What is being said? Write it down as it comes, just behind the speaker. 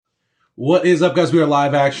What is up, guys? We are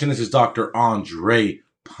live action. This is Dr. Andre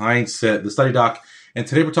Pineset, the study doc, and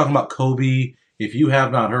today we're talking about Kobe. If you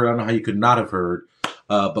have not heard, I don't know how you could not have heard,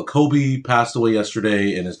 but Kobe passed away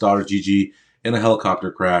yesterday and his daughter Gigi in a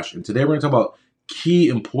helicopter crash. And today we're going to talk about key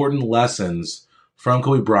important lessons from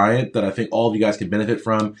Kobe Bryant that I think all of you guys can benefit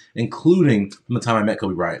from, including from the time I met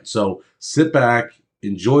Kobe Bryant. So sit back,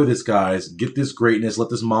 enjoy this, guys. Get this greatness. Let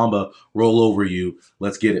this Mamba roll over you.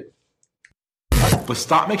 Let's get it. But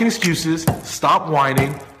stop making excuses, stop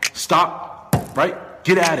whining, stop, right?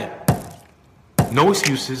 Get at it. No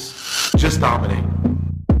excuses, just dominate.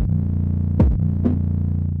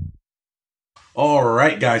 All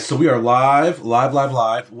right, guys, so we are live.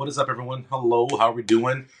 What is up, everyone? Hello, how are we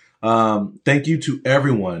doing? Thank you to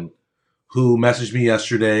everyone who messaged me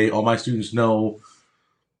yesterday. All my students know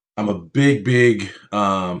I'm a big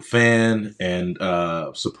fan and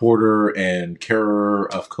supporter and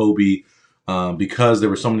carer of Kobe. Because there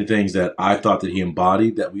were so many things that I thought that he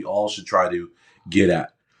embodied that we all should try to get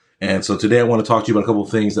at. And so today I want to talk to you about a couple of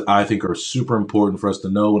things that I think are super important for us to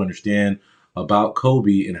know and understand about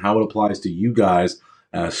Kobe and how it applies to you guys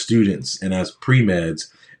as students and as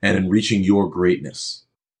pre-meds and in reaching your greatness.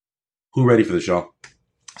 Who ready for this, y'all?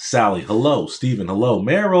 Sally, hello. Stephen, hello.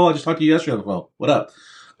 Meryl, I just talked to you yesterday on the phone. What up?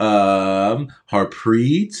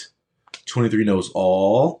 Harpreet, 23 knows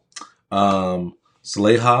all.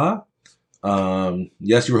 Saleha.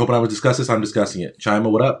 Yes, you were hoping I would discuss this. I'm discussing it. Chima,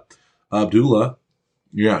 what up? Abdullah,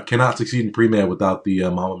 yeah, cannot succeed in pre-med without the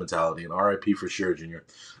mama mentality. And RIP for sure, Junior.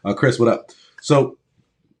 Chris, what up? So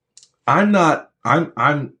I'm not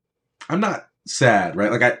sad,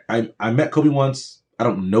 right? Like I met Kobe once. I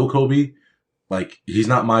don't know Kobe. Like, he's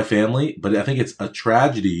not my family, but I think it's a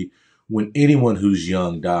tragedy when anyone who's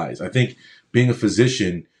young dies. I think being a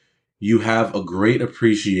physician, you have a great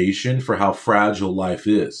appreciation for how fragile life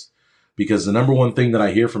is. Because the number one thing that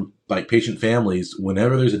I hear from like patient families,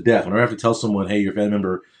 whenever there's a death, whenever I have to tell someone, hey, your family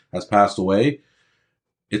member has passed away,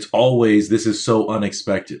 it's always, this is so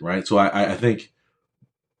unexpected, right? So I think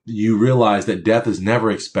you realize that death is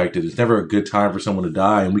never expected. It's never a good time for someone to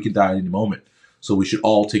die, and we can die at any moment. So we should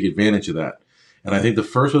all take advantage of that. And I think the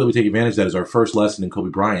first way that we take advantage of that is our first lesson in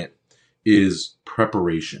Kobe Bryant is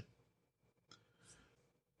preparation.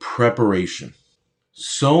 Preparation.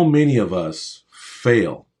 So many of us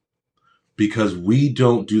fail because we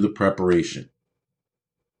don't do the preparation.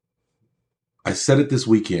 I said it this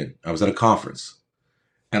weekend. I was at a conference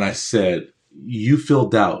and I said, you feel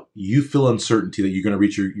doubt. You feel uncertainty that you're going to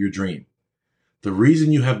reach your dream. The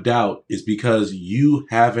reason you have doubt is because you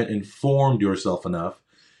haven't informed yourself enough.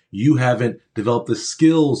 You haven't developed the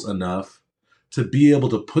skills enough to be able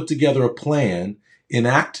to put together a plan,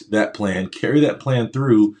 enact that plan, carry that plan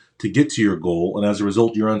through to get to your goal. And as a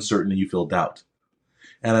result, you're uncertain and you feel doubt.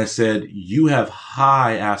 And I said, you have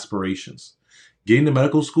high aspirations. Getting to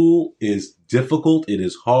medical school is difficult. It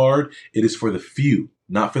is hard. It is for the few,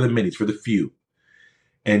 not for the many. It's for the few.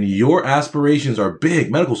 And your aspirations are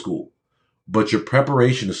big, medical school, but your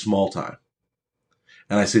preparation is small time.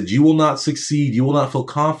 And I said, you will not succeed. You will not feel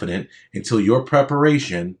confident until your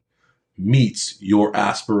preparation meets your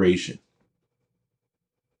aspiration.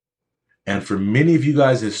 And for many of you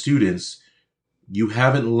guys as students, you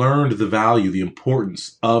haven't learned the value, the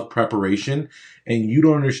importance of preparation, and you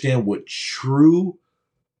don't understand what true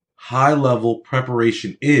high-level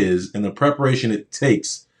preparation is and the preparation it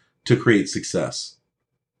takes to create success.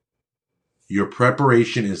 Your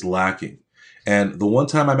preparation is lacking. And the one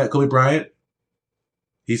time I met Kobe Bryant,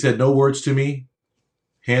 he said no words to me,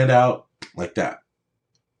 hand out like that.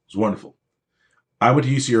 It was wonderful. I went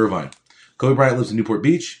to UC Irvine. Kobe Bryant lives in Newport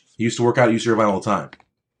Beach. He used to work out at UC Irvine all the time.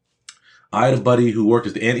 I had a buddy who worked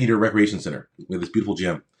at the Anteater Recreation Center with this beautiful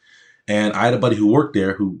gym. And I had a buddy who worked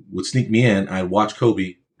there who would sneak me in. I'd watch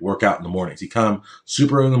Kobe work out in the mornings. He'd come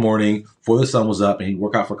super early in the morning before the sun was up, and he'd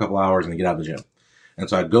work out for a couple hours and then get out of the gym. And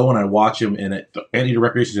so I'd go and I'd watch him in at the Anteater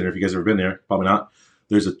Recreation Center. If you guys have ever been there, probably not.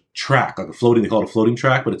 There's a track, like a floating, they call it a floating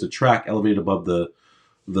track, but it's a track elevated above the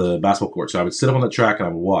basketball court. So I would sit up on that track and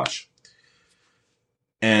I would watch.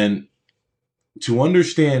 And to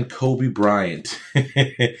understand Kobe Bryant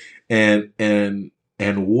and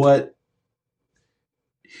what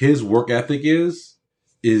his work ethic is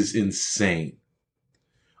insane.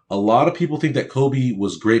 A lot of people think that Kobe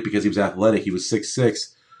was great because he was athletic. He was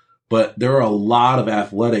 6'6", but there are a lot of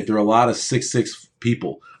 6'6"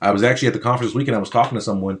 people. I was actually at the conference this weekend. I was talking to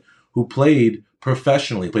someone who played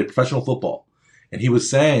professional football. And he was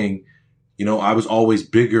saying, you know, I was always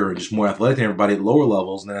bigger and just more athletic than everybody at lower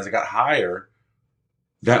levels. And then as I got higher,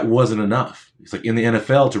 that wasn't enough. It's like in the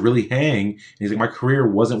NFL to really hang. He's like, my career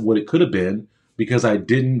wasn't what it could have been because I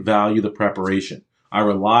didn't value the preparation. I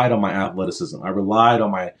relied on my athleticism. I relied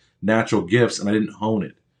on my natural gifts, and I didn't hone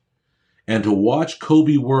it. And to watch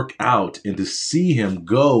Kobe work out and to see him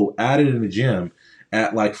go at it in the gym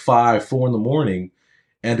at like 5, 4 in the morning,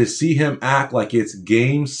 and to see him act like it's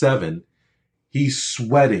game 7, he's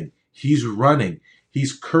sweating, he's running,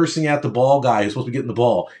 he's cursing at the ball guy who's supposed to be getting the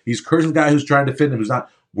ball. He's cursing the guy who's trying to fit him, who's not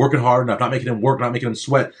working hard enough, not making him work, not making him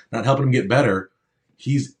sweat, not helping him get better.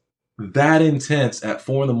 He's that intense at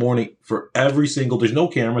 4 in the morning for every single, there's no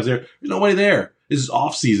cameras there. There's nobody there. This is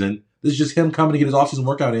off season. This is just him coming to get his off season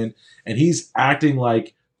workout in. And he's acting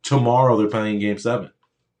like tomorrow they're playing game 7.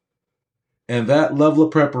 And that level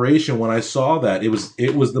of preparation, when I saw that, it was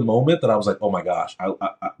the moment that I was like, oh my gosh, I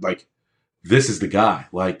like, this is the guy.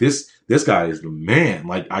 Like this guy is the man.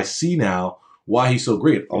 Like I see now why he's so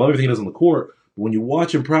great. I love everything he does on the court. But when you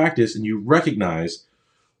watch him practice and you recognize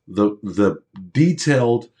the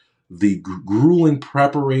detailed, the grueling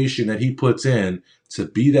preparation that he puts in to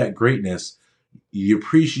be that greatness, the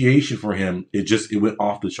appreciation for him, it went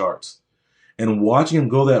off the charts. And watching him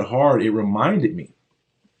go that hard, it reminded me.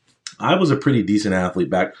 I was a pretty decent athlete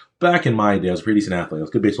back in my day. I was a pretty decent athlete. I was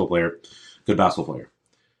a good baseball player, good basketball player.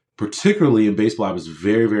 Particularly in baseball, I was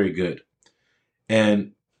very, very good.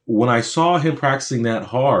 And when I saw him practicing that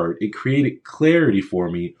hard, it created clarity for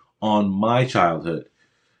me on my childhood.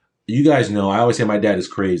 You guys know, I always say my dad is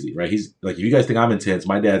crazy, right? He's like, if you guys think I'm intense,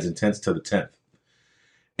 my dad's intense to the 10th.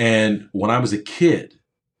 And when I was a kid,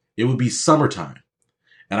 it would be summertime.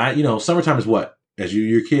 And summertime is what? As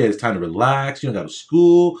you're a kid, it's time to relax. You don't go to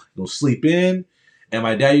school. You don't sleep in. And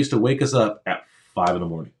my dad used to wake us up at 5 in the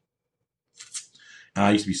morning. And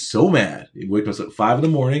I used to be so mad. He'd wake us up at 5 in the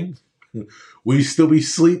morning. We'd still be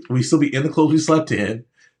asleep. We'd still be in the clothes we slept in.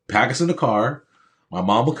 Pack us in the car. My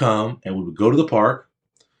mom would come and we would go to the park.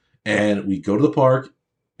 And we'd go to the park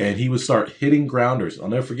and he would start hitting grounders. I'll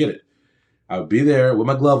never forget it. I would be there with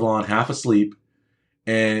my glove on, half asleep.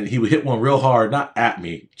 And he would hit one real hard, not at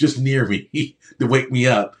me, just near me to wake me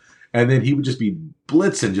up. And then he would just be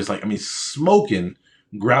blitzing, smoking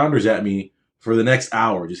grounders at me for the next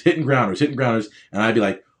hour, just hitting grounders. And I'd be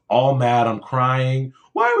like, all mad. I'm crying.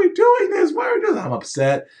 Why are we doing this? Why are we doing this? I'm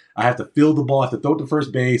upset. I have to field the ball. I have to throw it to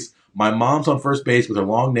first base. My mom's on first base with her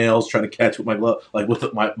long nails trying to catch with my glove, like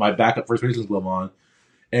with my backup first baseman's glove on.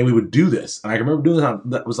 And we would do this. And I remember doing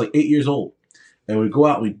this. I was like 8 years old. And we'd go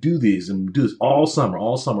out and we'd do these and we'd do this all summer.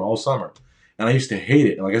 And I used to hate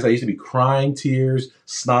it. And like I said, I used to be crying tears,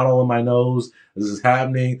 snot all in my nose. This is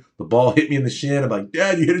happening. The ball hit me in the shin. I'm like,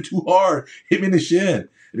 Dad, you hit it too hard. Hit me in the shin.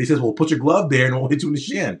 And he says, well, put your glove there and it won't hit you in the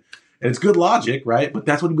shin. And it's good logic, right? But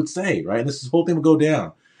that's what he would say, right? And this whole thing would go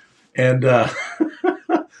down. And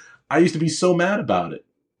I used to be so mad about it.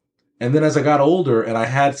 And then as I got older and I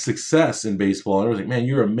had success in baseball, and I was like, man,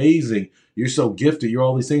 you're amazing. You're so gifted. You're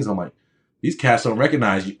all these things. I'm like, these cats don't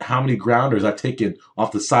recognize how many grounders I've taken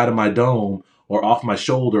off the side of my dome or off my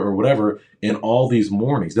shoulder or whatever in all these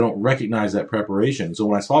mornings. They don't recognize that preparation. So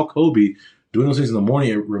when I saw Kobe doing those things in the morning,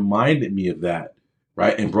 it reminded me of that,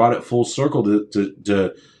 right? And brought it full circle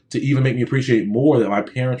to even make me appreciate more that my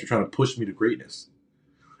parents were trying to push me to greatness.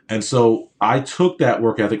 And so I took that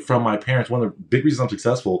work ethic from my parents. One of the big reasons I'm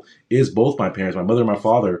successful is both my parents, my mother and my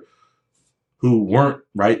father, who weren't,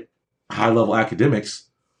 right, high-level academics,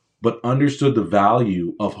 but understood the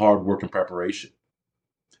value of hard work and preparation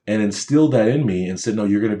and instilled that in me and said, no,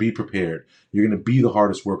 you're going to be prepared. You're going to be the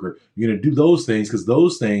hardest worker. You're going to do those things because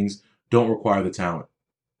those things don't require the talent.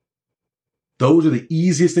 Those are the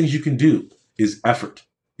easiest things you can do is effort,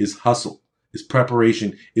 is hustle, is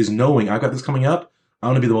preparation, is knowing I've got this coming up. I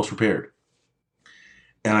want to be the most prepared.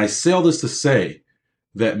 And I say all this to say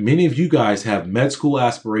that many of you guys have med school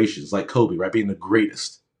aspirations like Kobe, right? Being the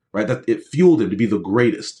greatest, right? That it fueled him to be the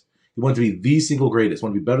greatest. He wanted to be the single greatest,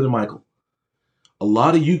 wanted to be better than Michael. A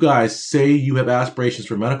lot of you guys say you have aspirations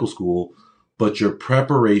for medical school, but your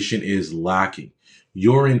preparation is lacking.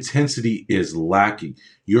 Your intensity is lacking.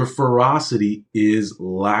 Your ferocity is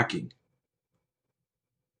lacking.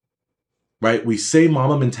 Right? We say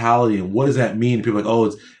mama mentality, and what does that mean? People are like,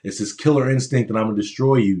 oh, it's this killer instinct and I'm going to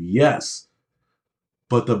destroy you. Yes.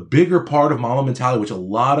 But the bigger part of mama mentality, which a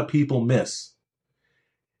lot of people miss,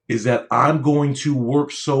 is that I'm going to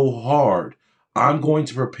work so hard. I'm going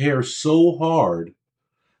to prepare so hard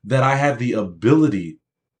that I have the ability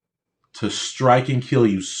to strike and kill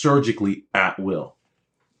you surgically at will.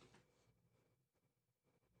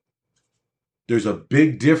 There's a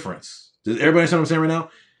big difference. Does everybody understand what I'm saying right now?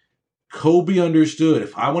 Kobe understood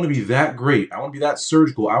if I want to be that great, I want to be that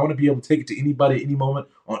surgical, I want to be able to take it to anybody, any moment,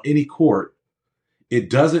 on any court. It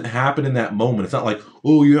doesn't happen in that moment. It's not like,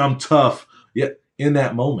 oh, yeah, I'm tough. Yeah, in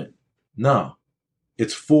that moment. No.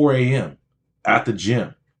 It's 4 a.m. at the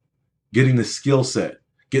gym, getting the skill set,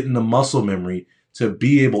 getting the muscle memory to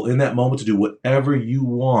be able in that moment to do whatever you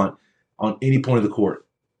want on any point of the court.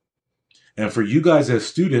 And for you guys as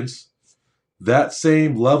students, that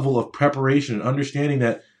same level of preparation and understanding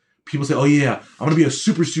that people say, oh yeah, I'm going to be a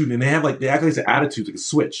super student. And they act like it's an attitude, like a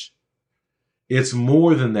switch. It's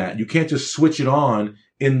more than that. You can't just switch it on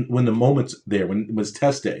when the moment's there, when it's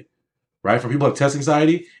test day, right? For people who have test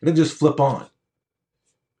anxiety, and then just flip on.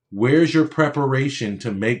 Where's your preparation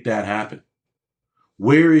to make that happen?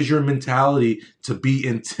 Where is your mentality to be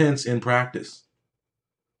intense in practice?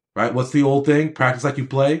 Right? What's the old thing? Practice like you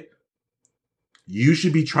play. You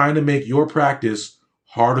should be trying to make your practice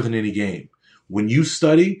harder than any game. When you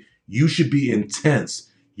study, you should be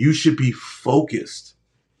intense. You should be focused.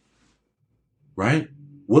 Right?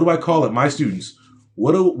 What do I call it? My students,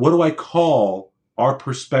 what do I call our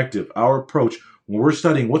perspective, our approach when we're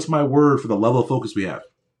studying? What's my word for the level of focus we have?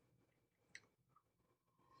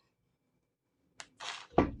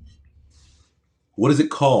 What is it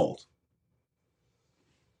called?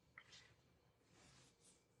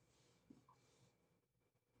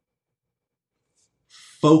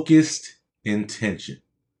 Focused intention.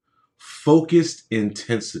 Focused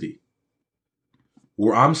intensity.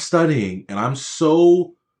 Where I'm studying and I'm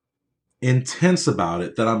so intense about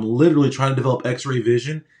it that I'm literally trying to develop X-ray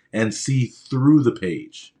vision and see through the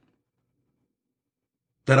page.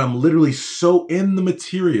 That I'm literally so in the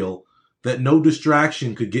material that no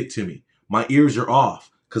distraction could get to me. My ears are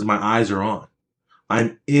off because my eyes are on.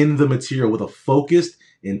 I'm in the material with a focused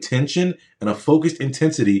intention and a focused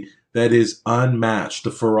intensity that is unmatched.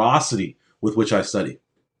 The ferocity with which I study.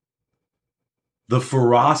 The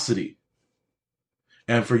ferocity.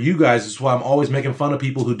 And for you guys, this is why I'm always making fun of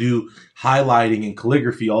people who do highlighting and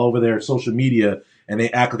calligraphy all over their social media and they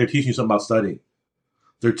act like they're teaching you something about studying.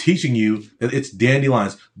 They're teaching you that it's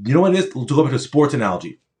dandelions. You know what it is? To go back to a sports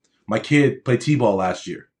analogy. My kid played t-ball last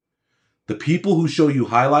year. The people who show you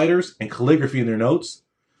highlighters and calligraphy in their notes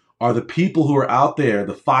are the people who are out there,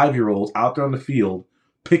 the 5-year-olds out there on the field,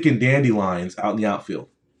 picking dandelions out in the outfield.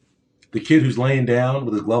 The kid who's laying down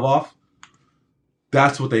with his glove off,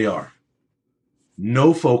 that's what they are.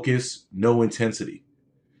 No focus, no intensity.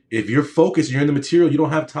 If you're focused and you're in the material, you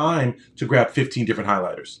don't have time to grab 15 different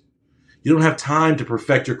highlighters. You don't have time to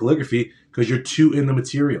perfect your calligraphy because you're too in the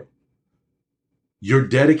material. You're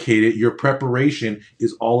dedicated. Your preparation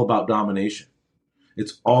is all about domination.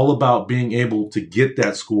 It's all about being able to get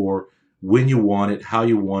that score when you want it, how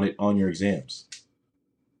you want it on your exams.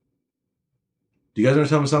 Do you guys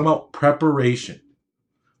understand what I'm talking about? Preparation.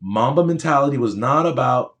 Mamba mentality was not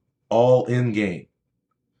about all in game.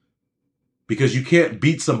 Because you can't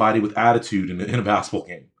beat somebody with attitude in a basketball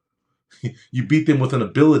game. You beat them with an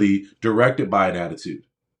ability directed by an attitude.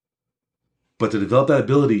 But to develop that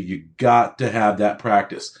ability, you got to have that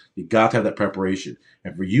practice. You got to have that preparation.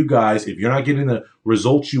 And for you guys, if you're not getting the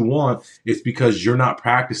results you want, it's because you're not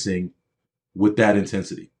practicing with that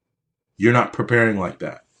intensity. You're not preparing like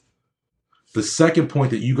that. The second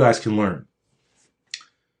point that you guys can learn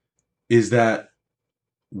is that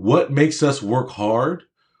what makes us work hard,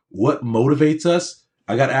 what motivates us.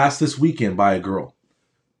 I got asked this weekend by a girl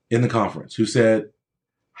in the conference who said,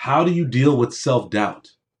 how do you deal with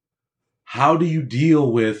self-doubt? How do you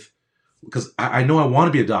deal with, because I know I want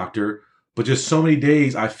to be a doctor, but just so many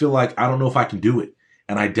days I feel like I don't know if I can do it.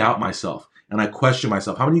 And I doubt myself and I question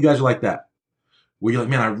myself. How many of you guys are like that? Where you're like,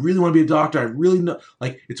 man, I really want to be a doctor. I really know,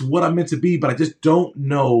 like it's what I'm meant to be, but I just don't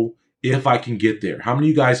know if I can get there. How many of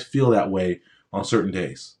you guys feel that way on certain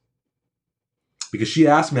days? Because she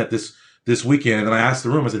asked me that this weekend, and then I asked the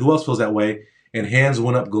room, I said, who else feels that way? And hands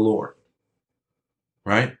went up galore.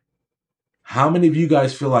 Right? How many of you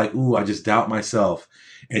guys feel like, ooh, I just doubt myself,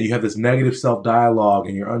 and you have this negative self-dialogue,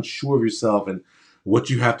 and you're unsure of yourself and what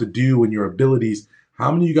you have to do and your abilities?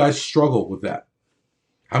 How many of you guys struggle with that?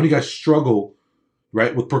 How many of you guys struggle,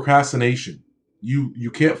 right, with procrastination?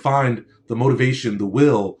 You can't find the motivation, the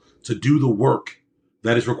will to do the work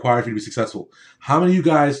that is required for you to be successful. How many of you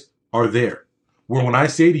guys are there? Where when I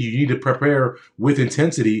say to you, you need to prepare with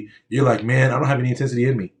intensity, you're like, man, I don't have any intensity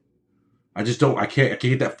in me. I can't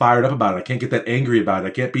get that fired up about it. I can't get that angry about it.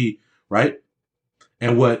 I can't be, right?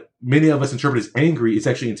 And what many of us interpret as angry is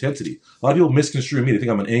actually intensity. A lot of people misconstrue me. They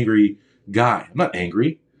think I'm an angry guy. I'm not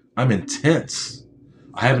angry. I'm intense.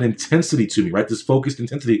 I have an intensity to me, right? This focused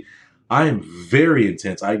intensity. I am very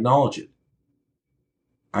intense. I acknowledge it.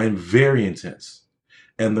 I am very intense.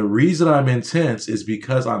 And the reason I'm intense is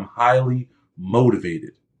because I'm highly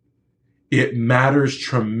motivated. It matters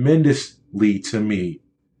tremendously to me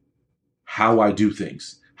how I do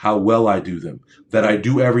things, how well I do them, that I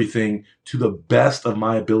do everything to the best of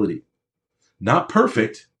my ability. Not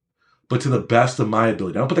perfect, but to the best of my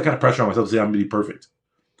ability. I don't put that kind of pressure on myself to say I'm going to be perfect,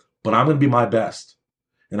 but I'm going to be my best.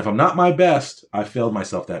 And if I'm not my best, I failed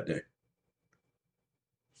myself that day.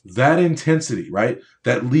 That intensity, right,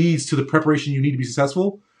 that leads to the preparation you need to be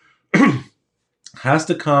successful has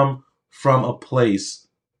to come from a place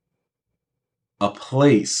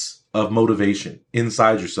of motivation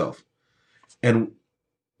inside yourself. And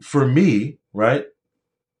for me, right,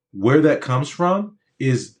 where that comes from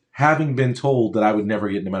is having been told that I would never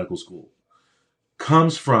get into medical school.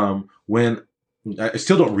 Comes from when I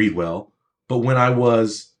still don't read well, but when I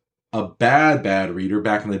was a bad reader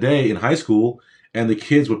back in the day in high school, and the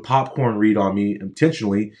kids would popcorn read on me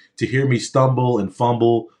intentionally to hear me stumble and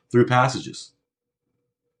fumble through passages.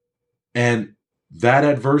 And that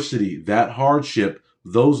adversity, that hardship,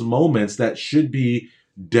 those moments that should be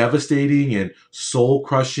devastating and soul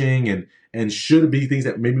crushing and should be things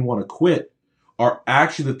that made me want to quit are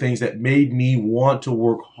actually the things that made me want to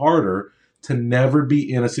work harder to never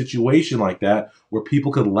be in a situation like that where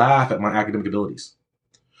people could laugh at my academic abilities,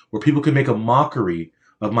 where people could make a mockery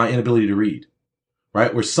of my inability to read,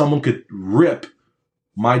 right? Where someone could rip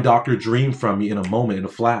my doctor dream from me in a moment, in a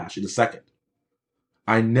flash, in a second.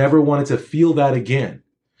 I never wanted to feel that again.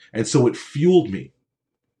 And so it fueled me.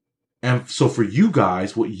 And so for you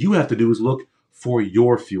guys, what you have to do is look for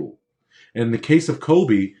your fuel. And in the case of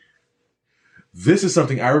Kobe, this is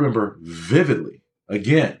something I remember vividly.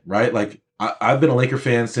 Again, right? Like I've been a Laker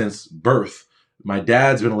fan since birth. My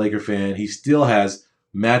dad's been a Laker fan. He still has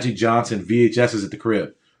Magic Johnson VHSs at the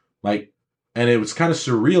crib. And it was kind of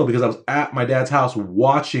surreal because I was at my dad's house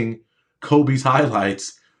watching Kobe's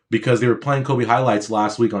highlights because they were playing Kobe highlights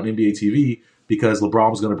last week on NBA TV because LeBron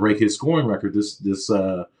was going to break his scoring record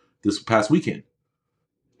this past weekend.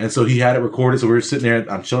 And so he had it recorded. So we were sitting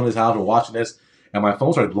there. I'm chilling in his house. We're watching this. And my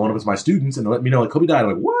phone started blowing up as my students and let me know, like, Kobe died. I'm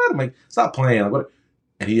like, what? I'm like, stop playing. Like, what?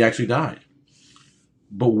 And he actually died.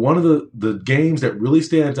 But one of the games that really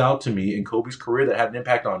stands out to me in Kobe's career that had an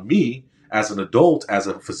impact on me as an adult, as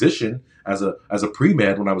a physician, as a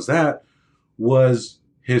pre-med when I was that, was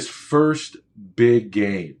his first big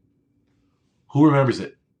game. Who remembers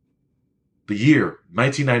it? The year,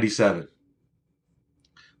 1997.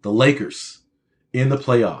 The Lakers in the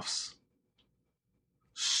playoffs.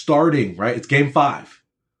 Starting, right? It's game 5.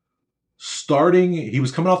 Starting, he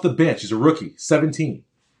was coming off the bench. He's a rookie, 17.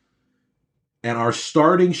 And our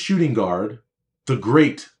starting shooting guard, the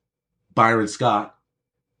great Byron Scott,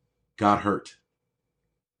 got hurt.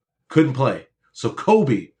 Couldn't play. So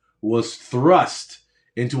Kobe was thrust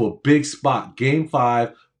into a big spot. Game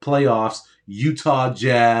 5, playoffs, Utah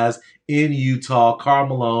Jazz, in Utah, Karl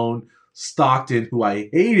Malone, Stockton, who I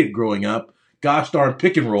hated growing up. Gosh darn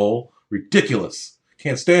pick and roll. Ridiculous.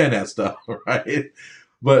 Can't stand that stuff, right?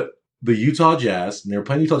 But the Utah Jazz, and they were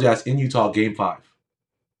playing Utah Jazz in Utah, game 5.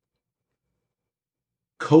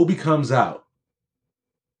 Kobe comes out.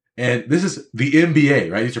 And this is the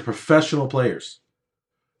NBA, right? These are professional players.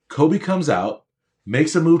 Kobe comes out,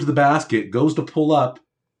 makes a move to the basket, goes to pull up,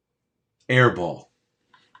 air ball.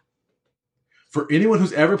 For anyone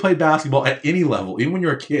who's ever played basketball at any level, even when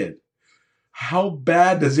you're a kid, how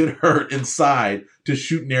bad does it hurt inside to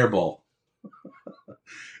shoot an air ball?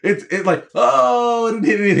 It's like, oh, it didn't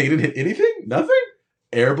hit anything. It didn't hit anything? Nothing?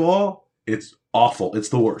 Air ball? It's awful. It's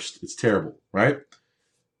the worst. It's terrible, right?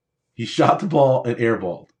 He shot the ball and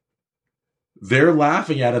airballed. They're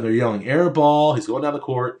laughing at him. They're yelling, air ball. He's going down the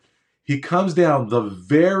court. He comes down the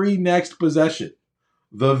very next possession.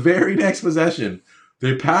 The very next possession.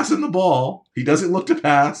 They pass him the ball. He doesn't look to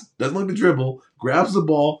pass. Doesn't look to dribble. Grabs the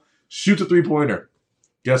ball. Shoots a three-pointer.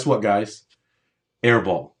 Guess what, guys? Air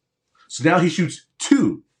ball. So now he shoots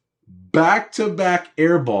 2 back-to-back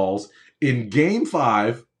air balls in Game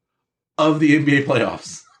 5 of the NBA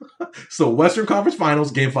playoffs. So Western Conference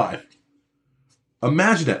Finals, Game 5.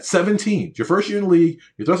 Imagine that. 17. It's your first year in the league.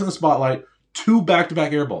 You're thrust in the spotlight. 2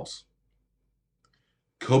 back-to-back air balls.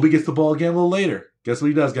 Kobe gets the ball again a little later. Guess what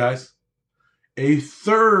he does, guys? A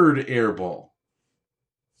third air ball.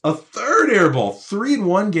 A third air ball. 3 in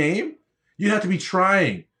one game? You'd have to be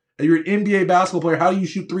trying. And you're an NBA basketball player. How do you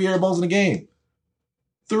shoot 3 air balls in a game?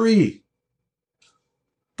 3.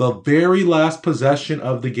 The very last possession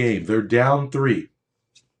of the game. They're down 3.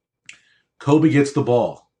 Kobe gets the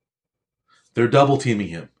ball. They're double teaming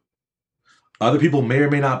him. Other people may or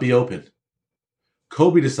may not be open.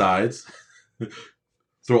 Kobe decides,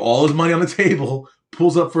 throw all his money on the table,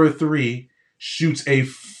 pulls up for a 3, shoots a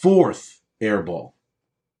 4th air ball.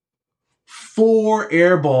 4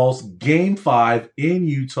 air balls, Game 5 in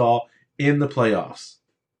Utah in the playoffs.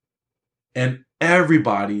 And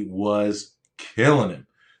everybody was killing him.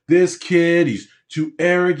 This kid, he's too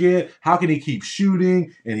arrogant. How can he keep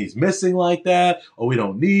shooting and he's missing like that? Oh, we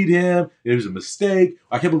don't need him. It was a mistake.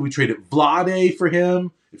 I can't believe we traded Vlade for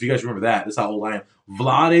him. If you guys remember that, that's how old I am.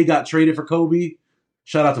 Vlade got traded for Kobe.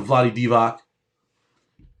 Shout out to Vlade Divac.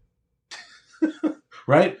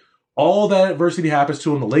 Right? All that adversity happens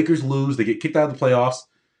to him. The Lakers lose. They get kicked out of the playoffs.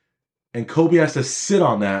 And Kobe has to sit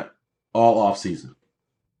on that all offseason.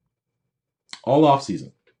 All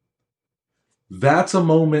offseason. That's a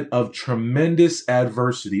moment of tremendous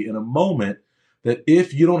adversity and a moment that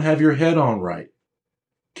if you don't have your head on right,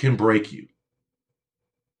 can break you.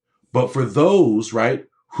 But for those, right,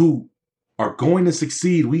 who are going to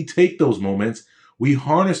succeed, we take those moments, we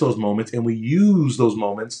harness those moments, and we use those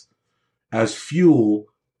moments as fuel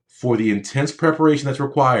for the intense preparation that's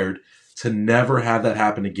required to never have that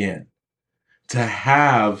happen again, to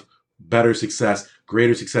have better success,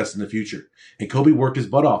 greater success in the future. And Kobe worked his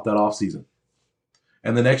butt off that offseason.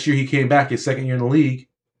 And the next year he came back, his second year in the league,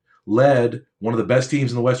 led one of the best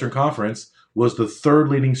teams in the Western Conference, was the third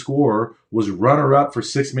leading scorer, was runner-up for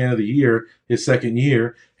Sixth Man of the Year his second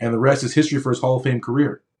year, and the rest is history for his Hall of Fame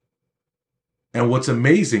career. And what's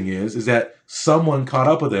amazing is that someone caught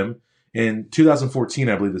up with him in 2014,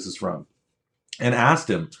 I believe this is from, and asked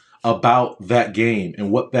him about that game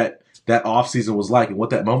and what that offseason was like and what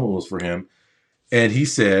that moment was for him. And he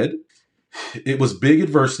said, it was big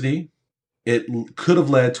adversity. It could have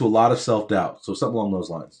led to a lot of self-doubt. So something along those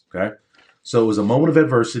lines, okay? So it was a moment of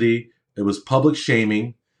adversity. It was public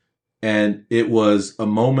shaming. And it was a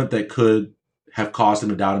moment that could have caused him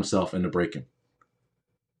to doubt himself and to break him.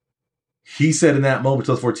 He said in that moment,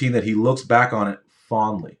 2014, that he looks back on it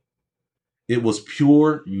fondly. It was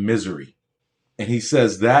pure misery. And he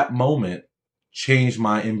says that moment changed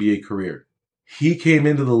my NBA career. He came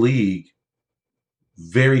into the league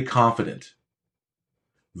very confident.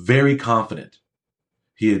 Very confident.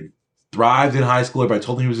 He had thrived in high school. Everybody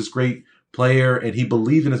told him he was this great player, and he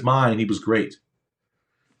believed in his mind he was great.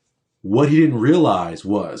 What he didn't realize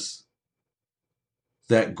was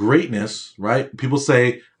that greatness, right? People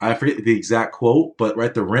say, I forget the exact quote, but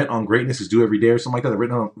right, the rent on greatness is due every day or something like that. The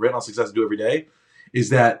rent on success is due every day.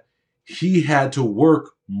 Is that he had to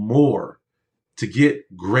work more to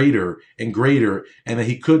get greater and greater, and that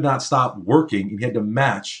he could not stop working, and he had to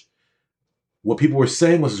match what people were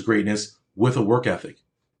saying was his greatness with a work ethic.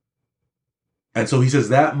 And so he says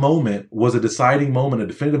that moment was a deciding moment, a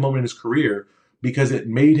definitive moment in his career, because it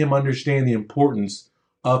made him understand the importance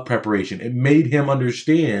of preparation. It made him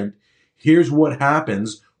understand, here's what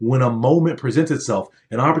happens when a moment presents itself,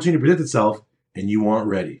 an opportunity presents itself, and you aren't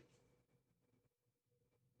ready.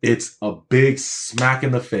 It's a big smack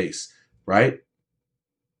in the face, right?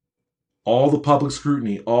 All the public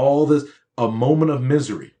scrutiny, all this, a moment of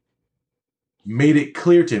misery. Made it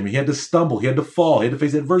clear to him. He had to stumble. He had to fall. He had to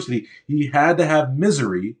face adversity. He had to have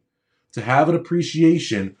misery to have an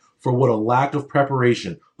appreciation for what a lack of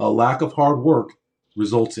preparation, a lack of hard work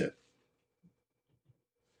results in.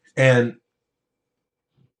 And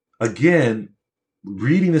again,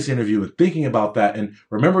 reading this interview and thinking about that and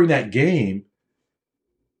remembering that game,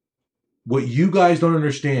 what you guys don't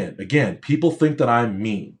understand, again, people think that I'm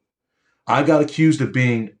mean. I got accused of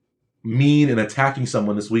being mean and attacking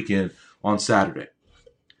someone this weekend on Saturday.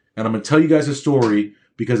 And I'm going to tell you guys a story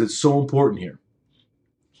because it's so important here.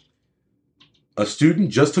 A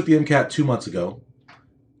student just took the MCAT 2 months ago,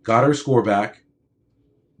 got her score back,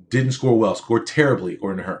 didn't score well, scored terribly,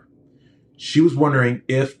 according to her. She was wondering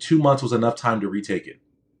if 2 months was enough time to retake it.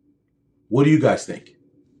 What do you guys think?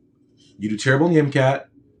 You do terrible in the MCAT,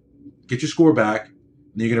 get your score back, and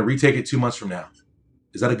then you're going to retake it 2 months from now.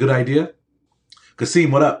 Is that a good idea?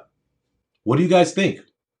 Kasim, what up? What do you guys think?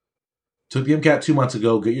 Took the MCAT 2 months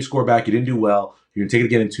ago, get your score back, you didn't do well, you're going to take it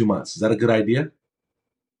again in 2 months. Is that a good idea?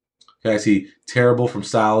 Okay, I see terrible from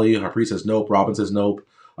Sally. Harpreet says nope. Robin says nope.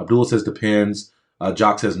 Abdullah says depends.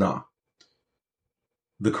 Jock says nah.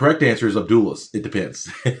 The correct answer is Abdullah's. It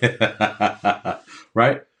depends.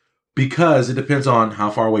 Right? Because it depends on how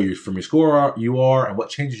far away from your score you are and what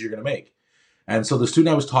changes you're going to make. And so the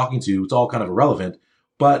student I was talking to, it's all kind of irrelevant,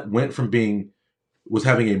 but went from was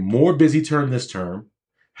having a more busy term this term,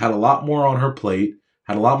 had a lot more on her plate,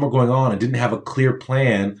 had a lot more going on, and didn't have a clear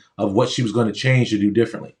plan of what she was going to change to do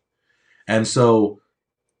differently. And so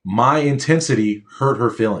my intensity hurt her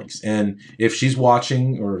feelings. And if she's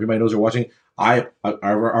watching, or if anybody knows her watching, I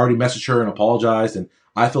already messaged her and apologized, and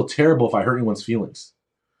I feel terrible if I hurt anyone's feelings.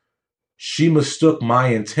 She mistook my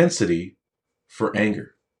intensity for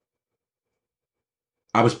anger.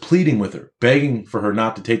 I was pleading with her, begging for her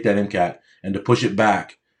not to take that MCAT and to push it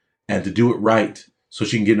back and to do it right so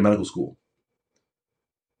she can get into medical school.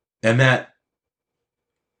 And that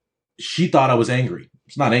she thought I was angry.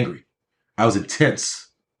 It's not angry. I was intense.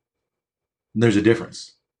 And there's a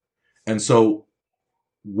difference. And so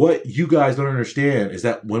what you guys don't understand is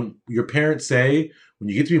that when your parents say, when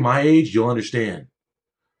you get to be my age, you'll understand.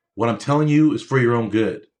 What I'm telling you is for your own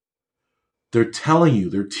good. They're telling you,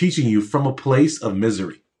 they're teaching you from a place of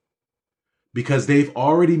misery because they've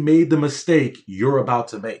already made the mistake you're about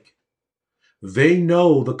to make. They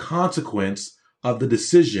know the consequence of the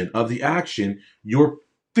decision, of the action you're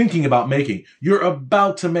thinking about making, you're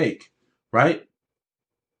about to make, right?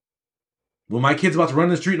 When my kid's about to run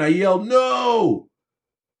in the street and I yell, no,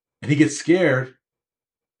 and he gets scared,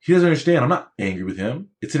 he doesn't understand. I'm not angry with him.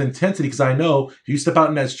 It's an intensity because I know if you step out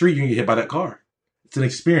in that street, you're going to get hit by that car. It's an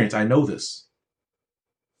experience. I know this.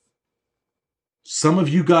 Some of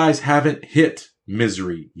you guys haven't hit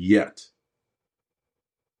misery yet.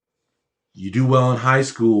 You do well in high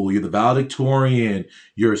school. You're the valedictorian.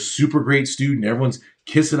 You're a super great student. Everyone's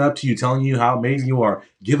kissing up to you, telling you how amazing you are.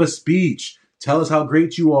 Give a speech. Tell us how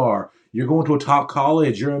great you are. You're going to a top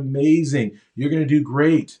college. You're amazing. You're going to do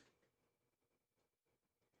great.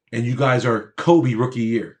 And you guys are Kobe rookie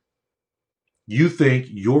year. You think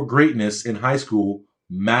your greatness in high school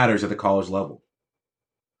matters at the college level.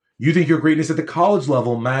 You think your greatness at the college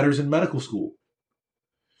level matters in medical school.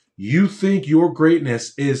 You think your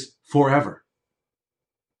greatness is forever.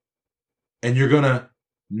 And you're going to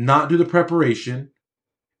not do the preparation.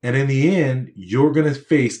 And in the end, you're going to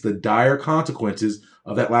face the dire consequences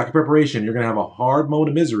of that lack of preparation. You're going to have a hard moment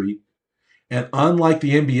of misery. And unlike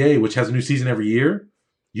the NBA, which has a new season every year,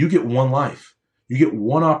 you get one life. You get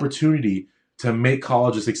one opportunity to make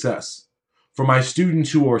college a success. For my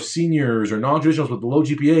students who are seniors or non-traditionals with the low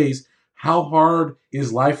GPAs, how hard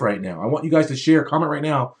is life right now? I want you guys to share, comment right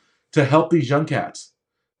now to help these young cats.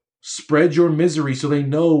 Spread your misery so they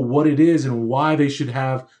know what it is and why they should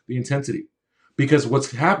have the intensity. Because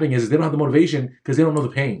what's happening is they don't have the motivation because they don't know the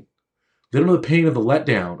pain. They don't know the pain of the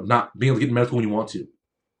letdown of not being able to get into medical when you want to.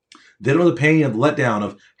 They don't know the pain of the letdown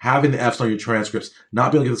of having the F's on your transcripts,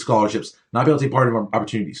 not being able to get the scholarships, not being able to take part in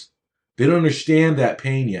opportunities. They don't understand that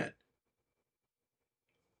pain yet.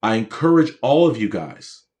 I encourage all of you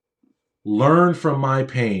guys, learn from my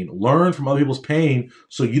pain, learn from other people's pain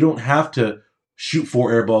so you don't have to shoot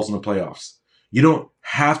 4 air balls in the playoffs. You don't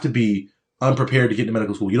have to be unprepared to get into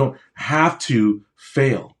medical school. You don't have to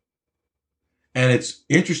fail. And it's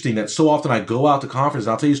interesting that so often I go out to conferences,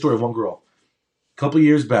 and I'll tell you a story of one girl. A couple of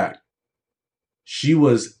years back, she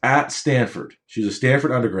was at Stanford. She was a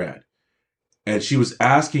Stanford undergrad. And she was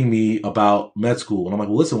asking me about med school. And I'm like,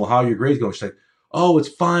 well, listen, how are your grades going? She's like, oh, it's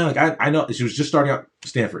fine. Like, I know. She was just starting out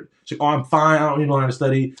Stanford. She's like, oh, I'm fine. I don't need to learn how to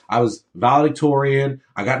study. I was valedictorian.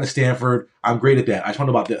 I got into Stanford. I'm great at that. I just want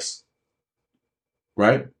to know about this.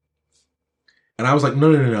 Right? And I was like,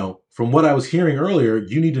 no. From what I was hearing earlier,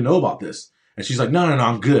 you need to know about this. And she's like, no,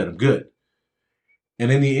 I'm good.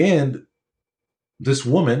 And in the end, this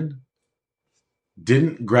woman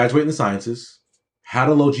didn't graduate in the sciences, had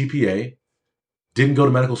a low GPA, didn't go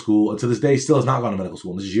to medical school, and to this day still has not gone to medical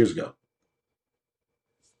school. And this is years ago.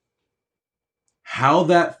 How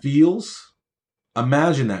that feels,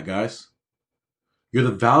 imagine that, guys. You're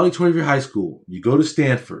the valedictorian of your high school. You go to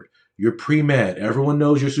Stanford. You're pre-med. Everyone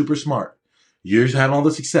knows you're super smart. You're having all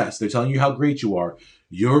the success. They're telling you how great you are.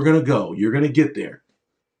 You're going to go. You're going to get there.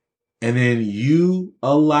 And then you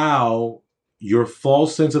allow your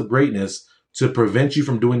false sense of greatness to prevent you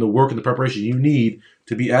from doing the work and the preparation you need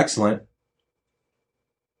to be excellent.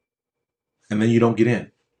 And then you don't get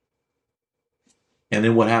in. And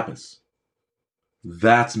then what happens?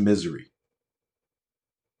 That's misery.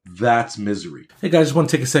 That's misery. Hey guys, I just want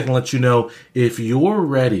to take a second to let you know if you're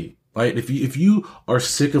ready, right? If you are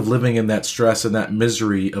sick of living in that stress and that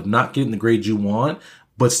misery of not getting the grades you want,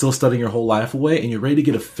 but still studying your whole life away, and you're ready to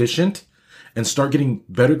get efficient and start getting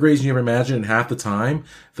better grades than you ever imagined in half the time,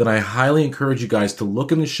 then I highly encourage you guys to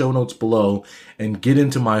look in the show notes below and get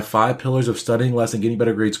into my 5 Pillars of Studying Less and Getting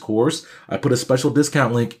Better Grades course. I put a special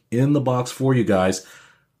discount link in the box for you guys.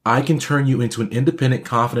 I can turn you into an independent,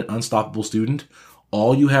 confident, unstoppable student.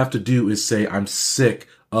 All you have to do is say, I'm sick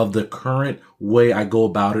of the current way I go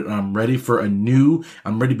about it, and I'm ready for I'm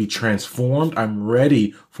ready to be transformed. I'm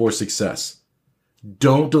ready for success.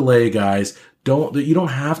 Don't delay, guys. You don't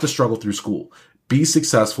have to struggle through school. Be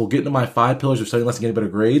successful. Get into my 5 Pillars of Studying Less and Getting Better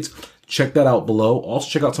Grades. Check that out below. Also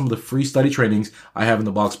check out some of the free study trainings I have in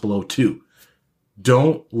the box below too.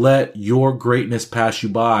 Don't let your greatness pass you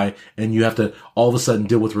by and you have to all of a sudden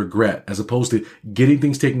deal with regret, as opposed to getting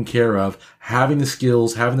things taken care of, having the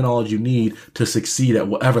skills, having the knowledge you need to succeed at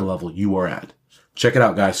whatever level you are at. Check it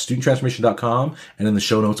out, guys. StudentTransformation.com and in the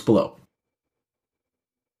show notes below.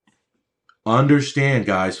 Understand,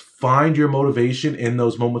 guys, find your motivation in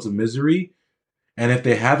those moments of misery. And if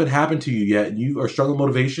they haven't happened to you yet and you are struggling with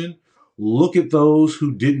motivation, look at those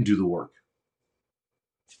who didn't do the work.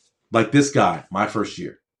 Like this guy, my first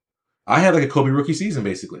year. I had like a Kobe rookie season,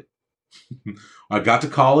 basically. I got to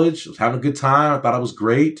college, was having a good time. I thought I was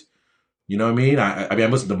great. You know what I mean? I mean, I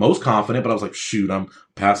wasn't the most confident, but I was like, shoot, I'm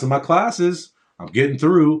passing my classes. I'm getting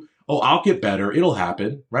through. Oh, I'll get better. It'll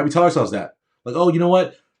happen, right? We tell ourselves that. Like, oh, you know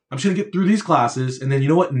what? I'm just going to get through these classes. And then you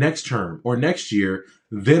know what? Next term or next year,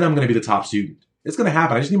 then I'm going to be the top student. It's going to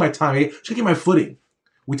happen. I just need my time. I just get my footing.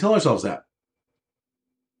 We tell ourselves that.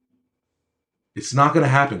 It's not going to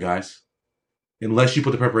happen, guys, unless you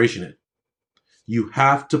put the preparation in. You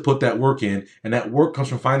have to put that work in. And that work comes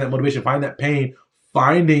from finding that motivation, finding that pain,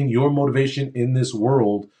 finding your motivation in this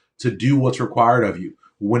world to do what's required of you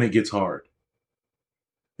when it gets hard.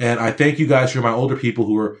 And I thank you guys for my older people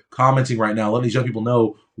who are commenting right now, letting these young people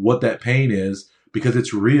know what that pain is, because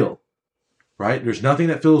it's real, right? There's nothing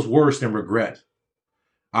that feels worse than regret.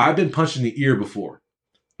 I've been punched in the ear before.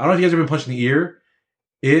 I don't know if you guys have been punched in the ear.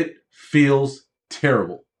 It feels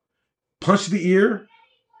terrible. Punch to the ear,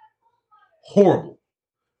 horrible.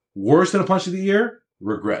 Worse than a punch to the ear,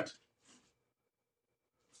 regret.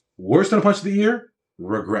 Worse than a punch to the ear,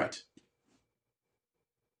 regret.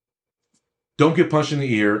 Don't get punched in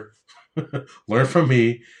the ear. Learn from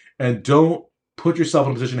me. And don't put yourself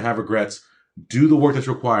in a position to have regrets. Do the work that's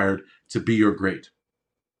required to be your great.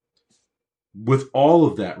 With all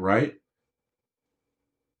of that, right?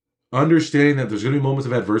 Understanding that there's going to be moments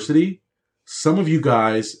of adversity. Some of you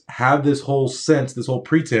guys have this whole sense, this whole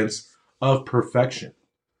pretense of perfection.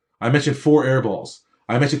 I mentioned 4 air balls.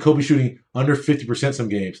 I mentioned Kobe shooting under 50% some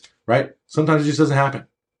games, right? Sometimes it just doesn't happen.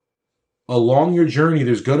 Along your journey,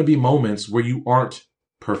 there's going to be moments where you aren't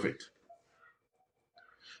perfect.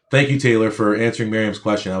 Thank you, Taylor, for answering Miriam's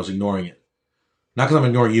question. I was ignoring it. Not because I'm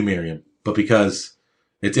ignoring you, Miriam, but because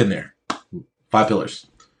it's in there. 5 pillars.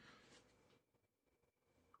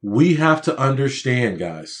 We have to understand,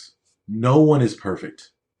 guys, no one is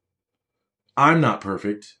perfect. I'm not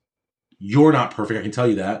perfect. You're not perfect. I can tell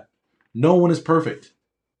you that. No one is perfect.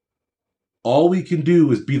 All we can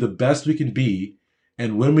do is be the best we can be.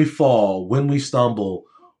 And when we fall, when we stumble,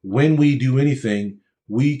 when we do anything,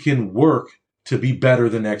 we can work to be better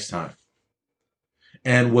the next time.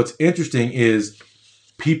 And what's interesting is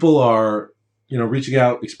people are, reaching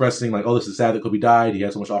out, expressing like, oh, this is sad that Kobe died. He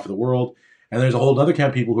had so much to offer the world. And there's a whole other camp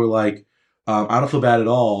of people who are like, I don't feel bad at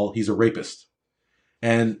all. He's a rapist.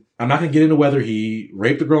 And I'm not going to get into whether he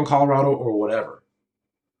raped a girl in Colorado or whatever.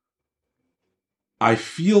 I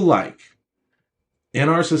feel like in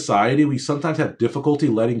our society, we sometimes have difficulty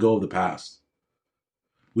letting go of the past.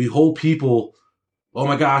 We hold people, oh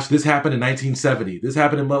my gosh, this happened in 1970. This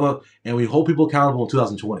happened in blah, blah, and we hold people accountable in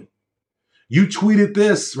 2020. You tweeted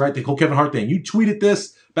this, right? The whole Kevin Hart thing. You tweeted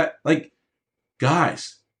this back. Like,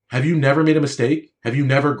 guys, have you never made a mistake? Have you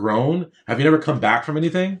never grown? Have you never come back from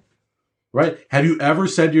anything? Right? Have you ever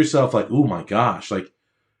said to yourself, like, oh my gosh, like,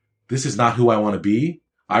 this is not who I want to be?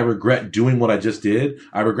 I regret doing what I just did.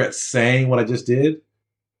 I regret saying what I just did.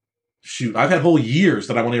 Shoot, I've had whole years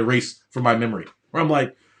that I want to erase from my memory. Where I'm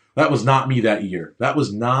like, that was not me that year. That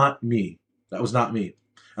was not me. That was not me.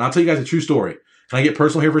 And I'll tell you guys a true story. Can I get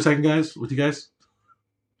personal here for a second, guys? With you guys?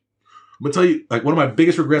 I'm going to tell you, like, one of my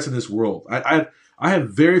biggest regrets in this world. I have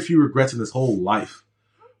very few regrets in this whole life.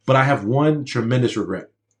 But I have one tremendous regret.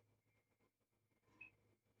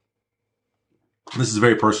 This is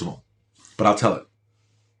very personal, but I'll tell it.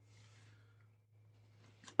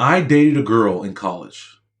 I dated a girl in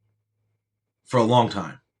college for a long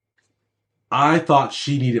time. I thought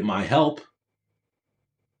she needed my help,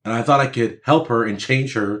 and I thought I could help her and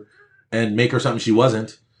change her and make her something she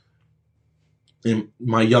wasn't in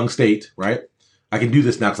my young state, right? I can do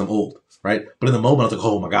this now because I'm old, right? But in the moment, I was like,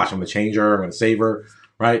 oh my gosh, I'm going to change her. I'm going to save her,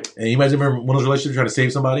 right? And you guys remember one of those relationships trying to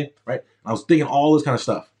save somebody, right? I was thinking all this kind of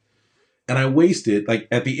stuff. And I wasted, like,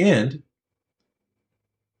 at the end,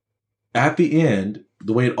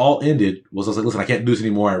 the way it all ended was I was like, listen, I can't do this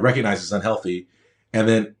anymore. I recognize it's unhealthy. And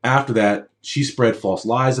then after that, she spread false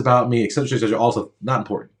lies about me, etc. Also not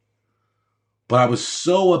important. But I was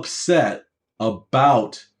so upset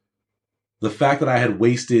about the fact that I had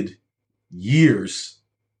wasted years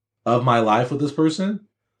of my life with this person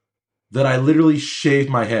that I literally shaved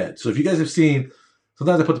my head. So if you guys have seen,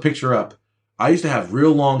 sometimes I put the picture up. I used to have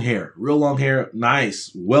real long hair,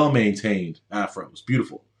 nice, well-maintained afro. It was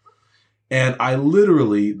beautiful. And I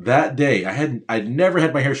literally, that day, I'd never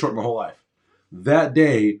had my hair short my whole life. That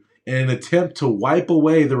day, in an attempt to wipe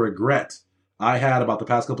away the regret I had about the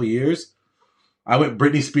past couple of years, I went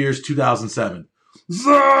Britney Spears 2007.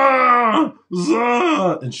 "Zah!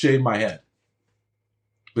 Zah!" and shaved my head.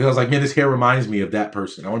 Because I was like, man, this hair reminds me of that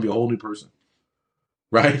person. I want to be a whole new person.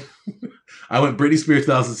 Right? I went Britney Spears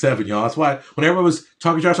 2007, y'all. That's why when everyone was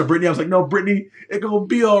talking trash on Britney, I was like, no, Britney, it's going to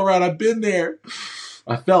be all right. I've been there.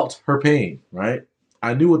 I felt her pain, right?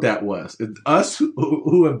 I knew what that was. And us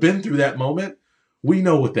who have been through that moment, we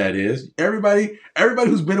know what that is. Everybody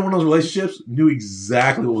who's been in one of those relationships knew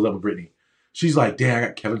exactly what was up with Britney. She's like, damn, I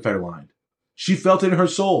got Kevin Federline. She felt it in her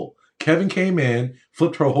soul. Kevin came in,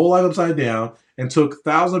 flipped her whole life upside down, and took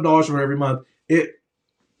thousands of dollars from her every month. It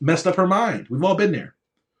messed up her mind. We've all been there,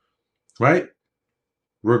 right?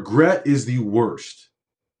 Regret is the worst.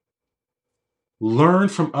 Learn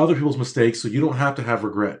from other people's mistakes so you don't have to have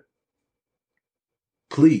regret.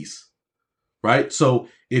 Please, right? So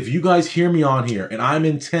if you guys hear me on here and I'm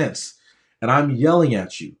intense and I'm yelling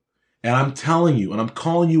at you and I'm telling you and I'm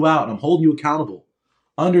calling you out and I'm holding you accountable,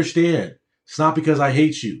 understand it's not because I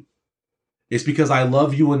hate you. It's because I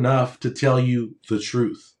love you enough to tell you the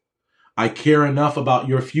truth. I care enough about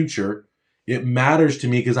your future. It matters to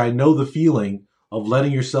me because I know the feeling of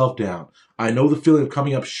letting yourself down. I know the feeling of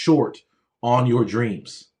coming up short on your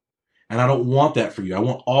dreams. And I don't want that for you. I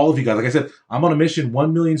want all of you guys. Like I said, I'm on a mission,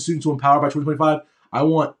 1 million students to empower by 2025. I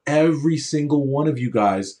want every single one of you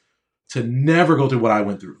guys to never go through what I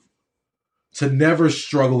went through, to never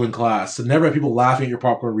struggle in class, to never have people laughing at your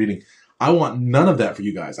popcorn reading. I want none of that for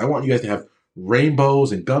you guys. I want you guys to have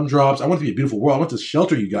rainbows and gumdrops. I want it to be a beautiful world. I want to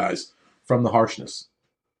shelter you guys from the harshness.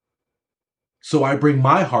 So I bring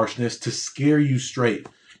my harshness to scare you straight.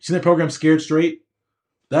 See that program, Scared Straight?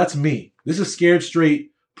 That's me. This is Scared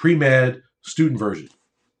Straight pre-med student version.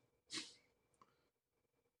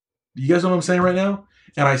 You guys know what I'm saying right now?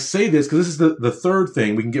 And I say this because this is the third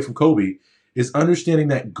thing we can get from Kobe is understanding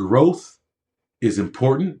that growth is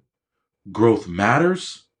important. Growth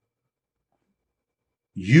matters.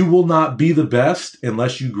 You will not be the best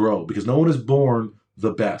unless you grow because no one is born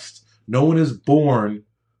the best. No one is born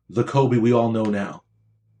the Kobe we all know now.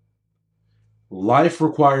 Life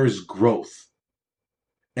requires growth.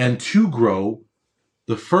 And to grow,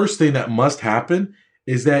 the first thing that must happen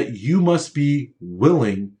is that you must be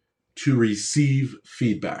willing to receive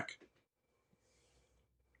feedback.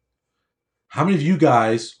 How many of you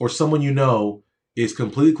guys or someone you know is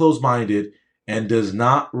completely closed-minded and does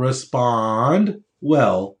not respond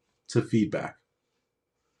well to feedback?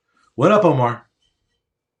 What up, Omar?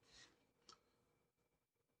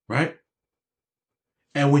 Right?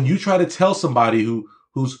 And when you try to tell somebody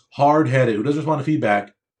who's hard-headed, who doesn't respond to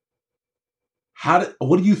feedback,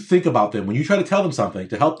 what do you think about them when you try to tell them something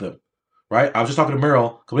to help them? Right? I was just talking to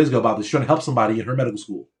Meryl a couple days ago about this. She's trying to help somebody in her medical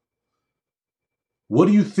school. What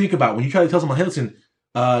do you think about when you try to tell someone, hey, listen,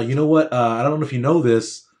 you know what? I don't know if you know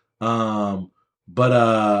this,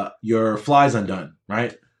 but your fly's undone,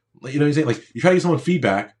 right? You know what I'm saying? Like you try to give someone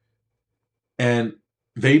feedback, and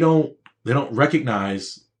they don't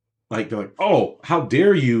recognize. Like they're like, oh, how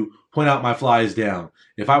dare you point out my fly is down?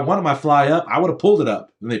 If I wanted my fly up, I would have pulled it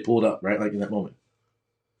up. And they pull it up, right? Like in that moment.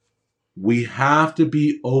 We have to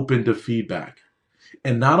be open to feedback.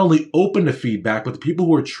 And not only open to feedback, but the people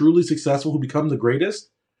who are truly successful, who become the greatest,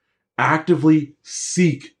 actively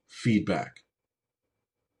seek feedback.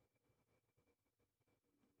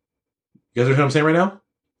 You guys understand what I'm saying right now?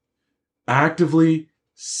 Actively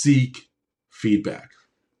seek feedback.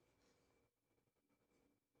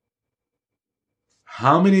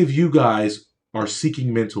 How many of you guys are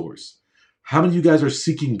seeking mentors? How many of you guys are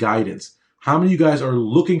seeking guidance? How many of you guys are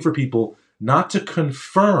looking for people not to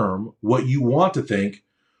confirm what you want to think,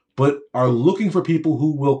 but are looking for people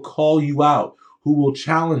who will call you out, who will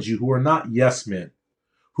challenge you, who are not yes men,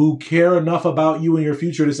 who care enough about you and your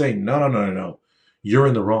future to say, no, you're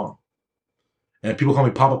in the wrong. And people call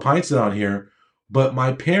me Papa Pints on here, but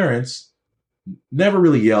my parents never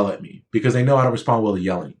really yell at me because they know I don't respond well to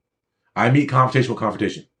yelling. I meet confrontation with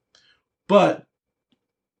confrontation. But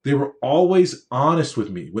they were always honest with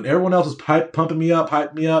me. When everyone else was pumping me up,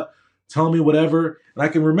 hyping me up, telling me whatever, and I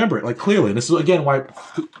can remember it, like clearly. And this is, again, why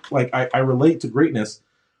I relate to greatness.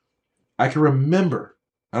 I can remember.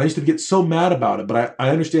 I used to get so mad about it, but I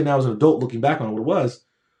understand now as an adult looking back on what it was.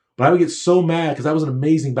 But I would get so mad because I was an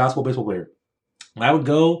amazing baseball player. And I would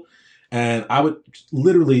go and I would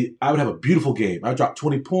have a beautiful game. I would drop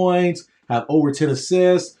 20 points, have over 10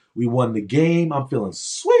 assists. We won the game. I'm feeling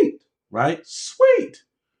sweet, right? Sweet.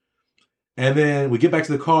 And then we get back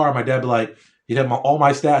to the car. My dad would be like, he'd have all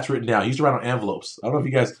my stats written down. He used to write on envelopes. I don't know if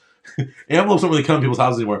you guys, envelopes don't really come to people's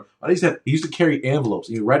houses anymore. He used to carry envelopes.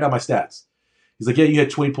 And he'd write down my stats. He's like, yeah, you had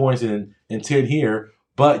 20 points and 10 here,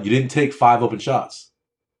 but you didn't take 5 open shots.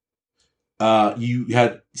 You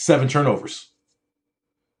had 7 turnovers.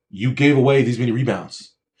 you gave away these many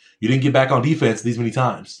rebounds. You didn't get back on defense these many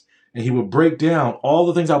times. And he would break down all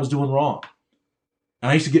the things I was doing wrong.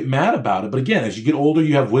 And I used to get mad about it. But again, as you get older,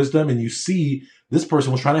 you have wisdom and you see this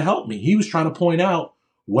person was trying to help me. He was trying to point out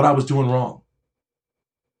what I was doing wrong.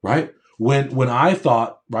 Right? When I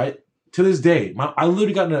thought, right, to this day, I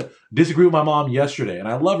literally got in a disagreement with my mom yesterday, and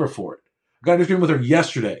I love her for it. I got in a disagreement with her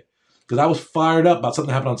yesterday because I was fired up about something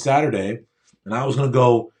that happened on Saturday, and I was gonna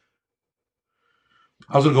go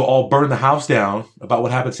all burn the house down about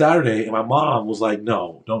what happened Saturday, and my mom was like,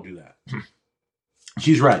 "No, don't do that."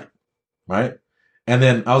 She's right? And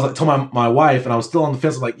then I was like, told my wife, and I was still on the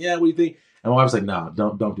fence. I'm like, "Yeah, what do you think?" And my wife was like, "No,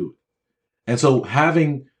 don't do it." And so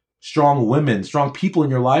having strong women, strong people in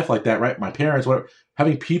your life like that, right? My parents, whatever,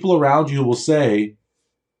 having people around you who will say,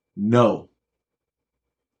 "No,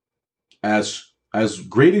 as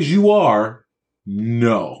great as you are,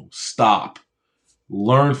 no, stop.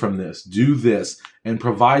 Learn from this, do this," and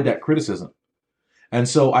provide that criticism. And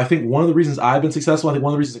so I think one of the reasons I've been successful, I think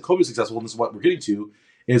one of the reasons that Kobe is successful, and this is what we're getting to,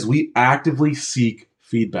 is we actively seek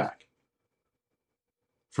feedback.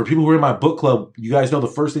 For people who are in my book club, you guys know the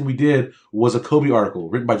first thing we did was a Kobe article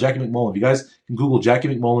written by Jackie McMullen. If you guys can Google Jackie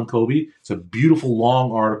McMullen Kobe, it's a beautiful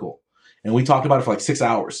long article. And we talked about it for like 6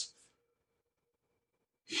 hours.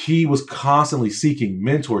 He was constantly seeking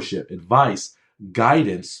mentorship, advice,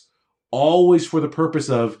 guidance, always for the purpose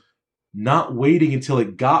of not waiting until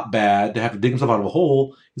it got bad to have to dig himself out of a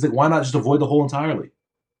hole. He's like, why not just avoid the hole entirely?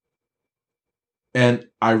 And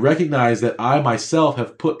I recognize that I myself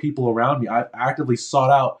have put people around me. I've actively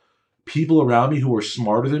sought out people around me who are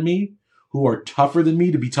smarter than me, who are tougher than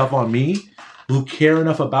me to be tough on me, who care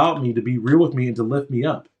enough about me to be real with me and to lift me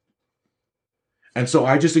up. And so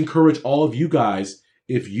I just encourage all of you guys,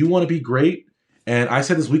 if you want to be great, and I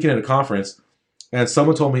said this weekend at a conference, and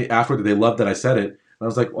someone told me after that they loved that I said it. And I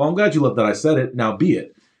was like, well, I'm glad you loved that I said it. Now be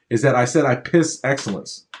it. Is that I said I piss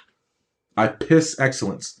excellence. I piss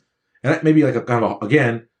excellence. And that may be like a kind of,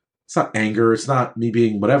 again, it's not anger. It's not me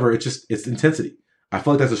being whatever. It's intensity. I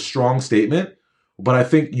feel like that's a strong statement, but I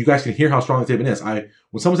think you guys can hear how strong the statement is.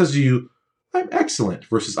 When someone says to you, I'm excellent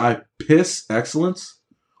versus I piss excellence,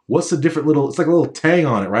 what's the different little, it's like a little tang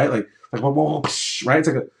on it, right? Like whoa, right? It's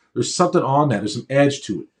like there's something on that. There's some edge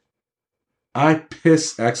to it. I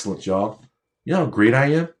piss excellence, y'all. You know how great I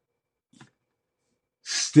am?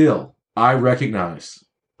 Still, I recognize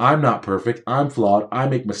I'm not perfect. I'm flawed. I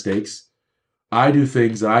make mistakes. I do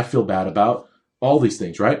things that I feel bad about. All these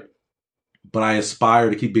things, right? But I aspire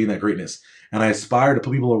to keep being that greatness. And I aspire to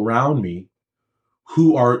put people around me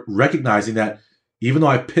who are recognizing that even though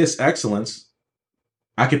I piss excellence,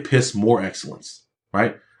 I could piss more excellence,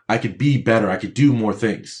 right? I could be better. I could do more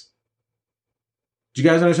things. Do you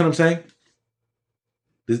guys understand what I'm saying?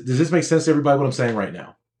 Does this make sense to everybody what I'm saying right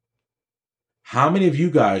now? How many of you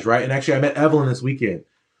guys, right? And actually, I met Evelyn this weekend.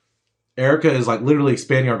 Erica is like literally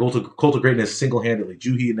expanding our cult of greatness single-handedly.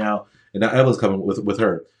 Juhi now, and now Evelyn's coming with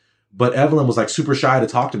her. But Evelyn was like super shy to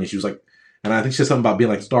talk to me. She was like, and I think she said something about being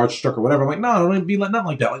like starstruck or whatever. I'm like, no, I don't even be like nothing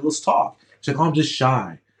like that. Like, let's talk. She's like, oh, I'm just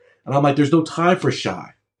shy. And I'm like, there's no time for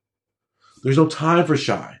shy. There's no time for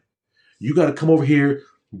shy. You got to come over here,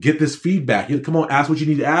 get this feedback. You got to come on, ask what you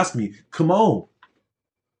need to ask me. Come on.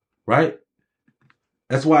 Right?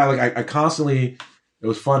 That's why I constantly, it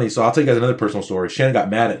was funny. So I'll tell you guys another personal story. Shannon got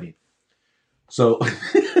mad at me. So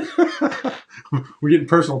we're getting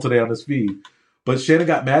personal today on this feed. But Shannon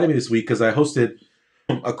got mad at me this week because I hosted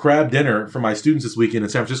a crab dinner for my students this weekend in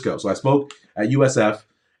San Francisco. So I spoke at USF,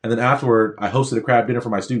 and then afterward, I hosted a crab dinner for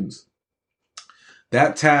my students.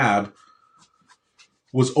 That tab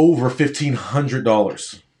was over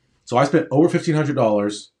 $1,500. So I spent over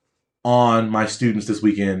 $1,500 on my students this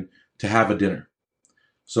weekend to have a dinner.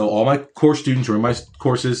 So all my course students were in my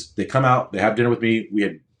courses. They come out, they have dinner with me. We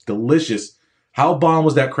had delicious. How bomb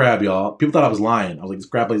was that crab, y'all? People thought I was lying. I was like, this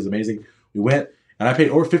crab place is amazing. We went, and I paid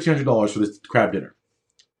over $1,500 for this crab dinner.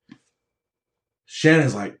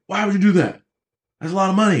 Shannon's like, why would you do that? That's a lot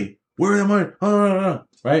of money. Where is that money?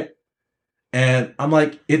 Right? And I'm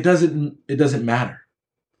like, it doesn't matter.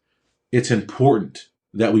 It's important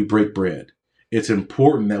that we break bread. It's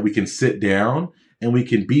important that we can sit down and we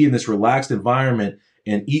can be in this relaxed environment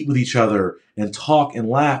and eat with each other and talk and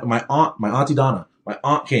laugh. And my auntie Donna, my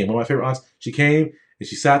aunt came, one of my favorite aunts. She came and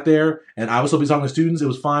she sat there, and I was supposed to be talking to students. It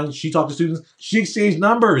was fine. She talked to students. She exchanged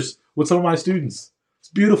numbers with some of my students. It's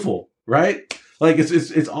beautiful, right? Like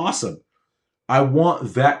it's awesome. I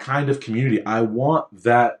want that kind of community. I want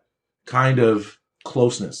that kind of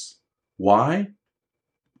closeness. Why?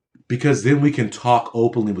 Because then we can talk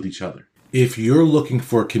openly with each other. If you're looking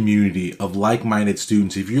for a community of like-minded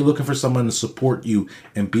students, if you're looking for someone to support you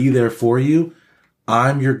and be there for you,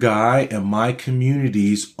 I'm your guy, and my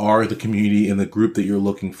communities are the community and the group that you're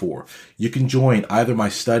looking for. You can join either my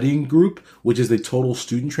studying group, which is the total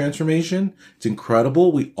student transformation. It's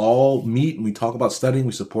incredible. We all meet and we talk about studying.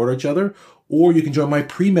 We support each other. Or you can join my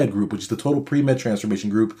pre-med group, which is the total pre-med transformation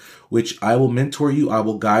group, which I will mentor you. I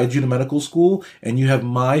will guide you to medical school. And you have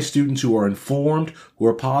my students who are informed, who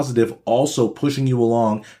are positive, also pushing you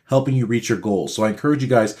along, helping you reach your goals. So I encourage you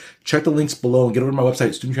guys, check the links below and get over to my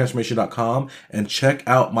website, studenttransformation.com, and check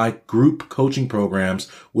out my group coaching programs,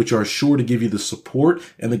 which are sure to give you the support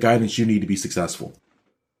and the guidance you need to be successful.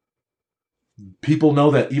 People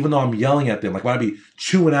know that even though I'm yelling at them, like when I be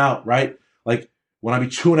chewing out, right? Like when I be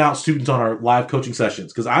chewing out students on our live coaching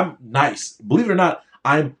sessions, because I'm nice. Believe it or not,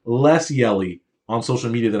 I'm less yelly on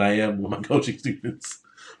social media than I am with my coaching students,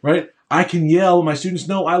 right? I can yell when my students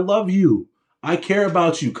know I love you. I care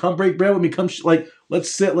about you. Come break bread with me. Come,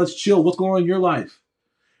 let's sit, let's chill. What's going on in your life?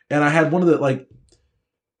 And I had one of the,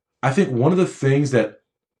 I think one of the things that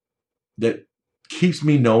keeps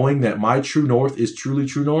me knowing that my true north is truly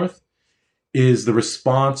true north is the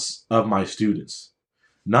response of my students.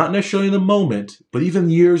 Not necessarily in the moment, but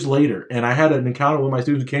even years later. And I had an encounter with my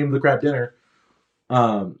student who came to the crap dinner,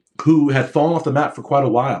 who had fallen off the map for quite a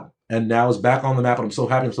while and now is back on the map. And I'm so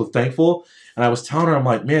happy. I'm so thankful. And I was telling her, I'm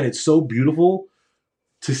like, man, it's so beautiful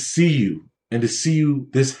to see you and to see you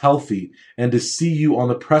this healthy and to see you on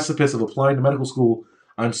the precipice of applying to medical school.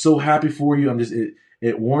 I'm so happy for you.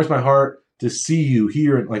 It warms my heart to see you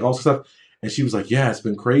here and like all this stuff. And she was like, yeah, it's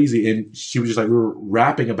been crazy. And she was just like, we were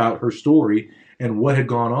rapping about her story and what had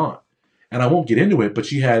gone on. And I won't get into it, but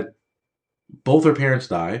she had both her parents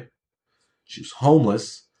die. She was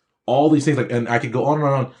homeless. All these things, and I could go on and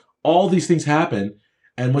on. All these things happen.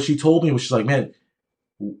 And what she told me was, she's like, man,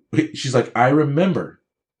 she's like, I remember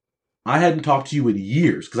I hadn't talked to you in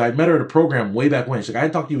years because I met her at a program way back when. She's like, I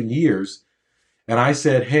hadn't talked to you in years. And I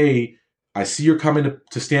said, hey, I see you're coming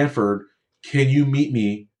to Stanford. Can you meet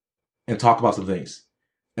me and talk about some things?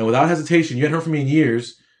 And without hesitation, you hadn't heard from me in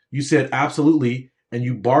years. You said absolutely, and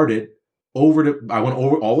you barred it I went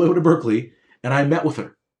all the way over to Berkeley, and I met with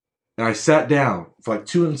her. And I sat down for like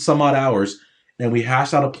 2 and some odd hours, and we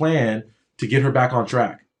hashed out a plan to get her back on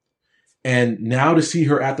track. And now to see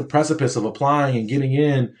her at the precipice of applying and getting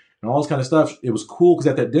in and all this kind of stuff, it was cool because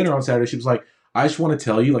at that dinner on Saturday, she was like, I just want to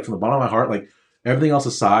tell you, like from the bottom of my heart, like everything else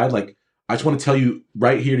aside, like I just want to tell you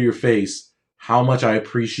right here to your face how much I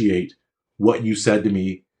appreciate what you said to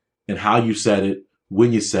me and how you said it,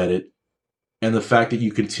 when you said it, and the fact that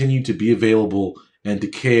you continue to be available and to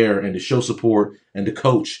care and to show support and to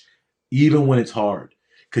coach, even when it's hard.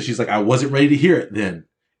 Because she's like, I wasn't ready to hear it then.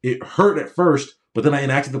 It hurt at first, but then I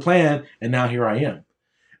enacted the plan, and now here I am.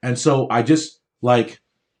 And so I just like,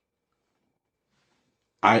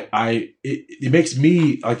 it makes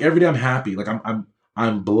me like every day I'm happy. Like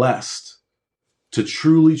I'm blessed to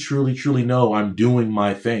truly, truly, truly know I'm doing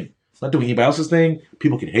my thing. I'm not doing anybody else's thing.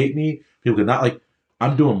 People can hate me. People can not like.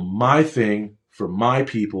 I'm doing my thing for my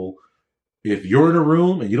people. If you're in a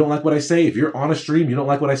room and you don't like what I say, if you're on a stream, you don't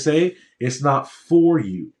like what I say, it's not for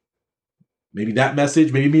you. Maybe that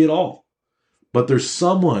message, maybe me at all. But there's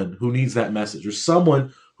someone who needs that message. There's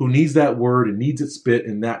someone who needs that word and needs it spit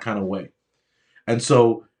in that kind of way. And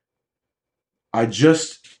so I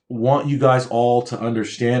just want you guys all to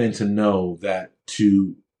understand and to know that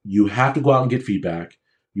you have to go out and get feedback.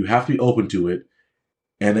 You have to be open to it.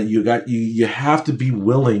 And that you have to be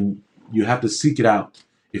willing, you have to seek it out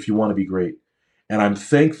if you want to be great. And I'm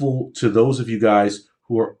thankful to those of you guys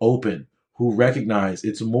who are open, who recognize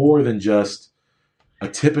it's more than just a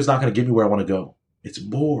tip is not going to get me where I want to go. It's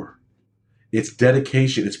more. It's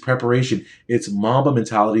dedication, it's preparation, it's Mamba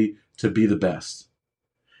mentality to be the best.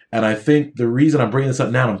 And I think the reason I'm bringing this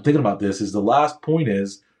up now, and I'm thinking about this, is the last point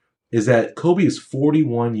is that Kobe is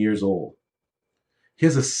 41 years old. He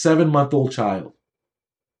has a 7-month-old child.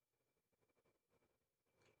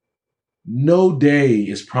 No day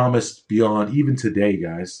is promised beyond even today,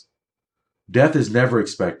 guys. Death is never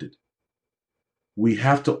expected. We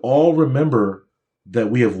have to all remember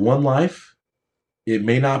that we have one life. It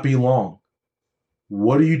may not be long.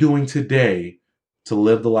 What are you doing today to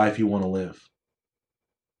live the life you want to live?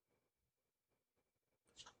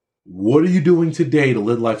 What are you doing today to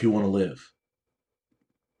live the life you want to live?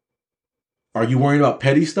 Are you worrying about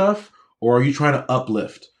petty stuff, or are you trying to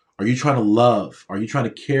uplift? Are you trying to love? Are you trying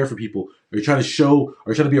to care for people? Are you trying to show,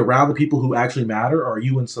 are you trying to be around the people who actually matter? Or are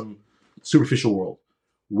you in some superficial world?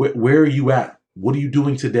 Where are you at? What are you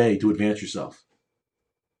doing today to advance yourself?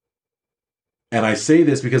 And I say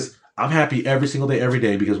this because I'm happy every single day, every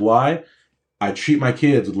day. Because why? I treat my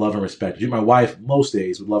kids with love and respect. I treat my wife most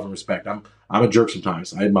days with love and respect. I'm a jerk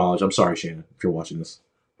sometimes. I acknowledge. I'm sorry, Shannon, if you're watching this,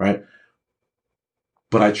 right?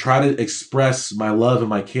 But I try to express my love and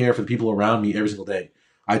my care for the people around me every single day.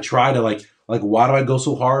 I try to like, why do I go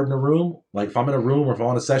so hard in a room? Like if I'm in a room or if I'm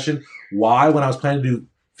on a session, why when I was planning to do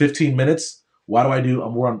 15 minutes, why do I do,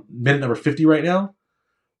 we're on minute number 50 right now?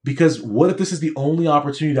 Because what if this is the only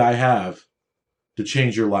opportunity I have to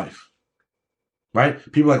change your life? Right?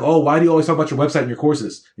 People are like, oh, why do you always talk about your website and your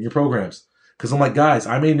courses and your programs? Because I'm like, guys,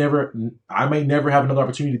 I may never have another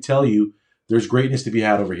opportunity to tell you there's greatness to be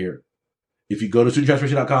had over here. If you go to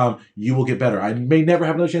studenttransformation.com, you will get better. I may never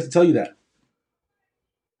have another chance to tell you that.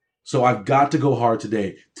 So I've got to go hard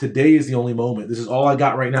today. Today is the only moment. This is all I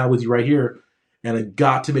got right now with you right here. And I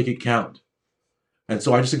got to make it count. And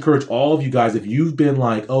so I just encourage all of you guys, if you've been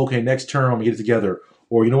like, oh, okay, next term, I'm going to get it together.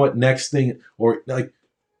 Or you know what, next thing. Or like,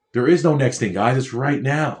 there is no next thing, guys. It's right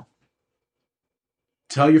now.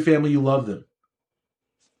 Tell your family you love them.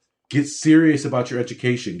 Get serious about your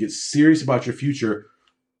education. Get serious about your future.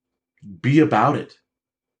 Be about it,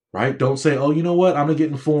 right? Don't say, oh, you know what? I'm going to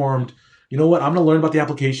get informed. You know what? I'm going to learn about the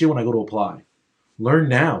application when I go to apply. Learn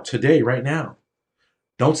now, today, right now.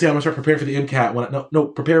 Don't say I'm going to start preparing for the MCAT. No,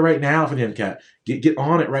 prepare right now for the MCAT. Get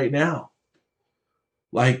on it right now.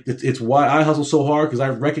 Like, it's why I hustle so hard, because I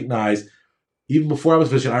recognize, even before I was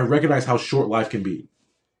a physician, I recognized how short life can be.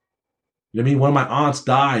 You know what I mean? One of my aunts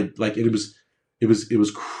died. Like, it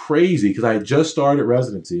was crazy, because I had just started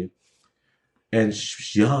residency, and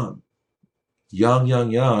she was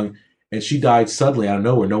young, and she died suddenly out of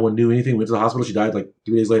nowhere. No one knew anything. We went to the hospital. She died like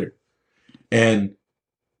 3 days later. And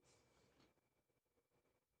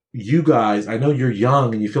you guys, I know you're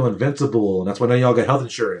young and you feel invincible, and that's why now y'all got health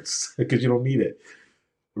insurance, because you don't need it.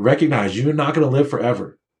 Recognize you're not going to live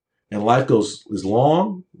forever. And life is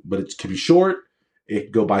long, but it can be short. It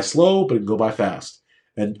can go by slow, but it can go by fast.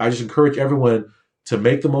 And I just encourage everyone to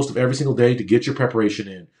make the most of every single day, to get your preparation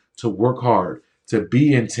in, to work hard, to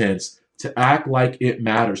be intense, to act like it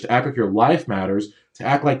matters, to act like your life matters, to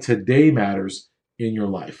act like today matters in your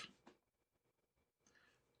life.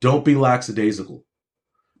 Don't be lackadaisical,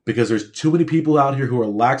 because there's too many people out here who are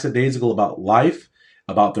lackadaisical about life,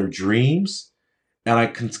 about their dreams. And I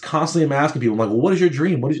constantly am asking people, I'm like, well, what is your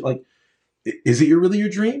dream? What is like, is it really your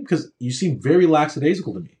dream? Because you seem very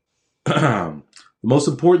lackadaisical to me. The most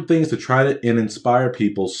important thing is to try to inspire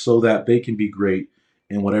people so that they can be great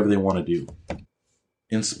in whatever they want to do.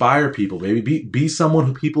 Inspire people, baby. Be someone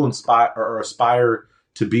who people inspire or aspire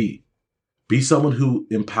to be. Be someone who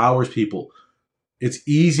empowers people. It's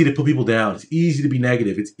easy to put people down. It's easy to be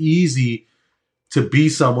negative. It's easy to be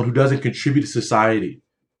someone who doesn't contribute to society.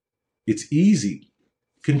 It's easy.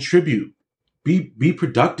 Contribute. Be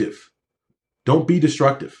productive. Don't be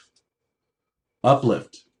destructive.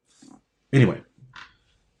 Uplift. Anyway,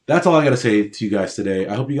 that's all I got to say to you guys today.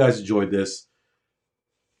 I hope you guys enjoyed this.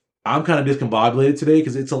 I'm kind of discombobulated today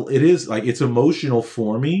because it's emotional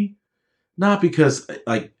for me, not because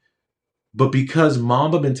but because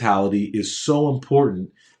Mamba mentality is so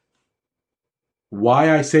important.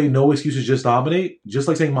 Why I say no excuses, just dominate, just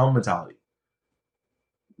like saying Mamba mentality.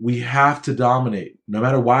 We have to dominate. No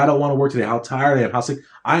matter why I don't want to work today, how tired I am, how sick.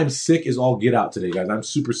 I am sick as all get out today, guys. I'm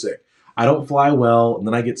super sick. I don't fly well, and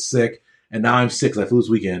then I get sick, and now I'm sick because I flew this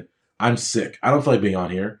weekend. I'm sick. I don't feel like being on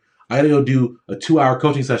here. I got to go do a 2-hour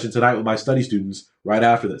coaching session tonight with my study students right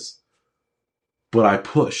after this. But I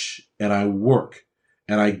push, and I work,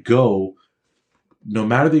 and I go. No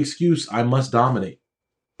matter the excuse, I must dominate.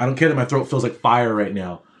 I don't care that my throat feels like fire right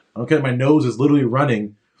now. I don't care that my nose is literally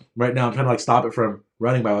running right now. I'm trying to stop it from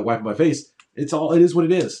running by wiping my face. It is what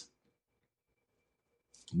it is.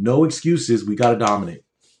 No excuses. We got to dominate.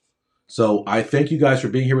 So I thank you guys for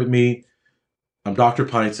being here with me. I'm Dr.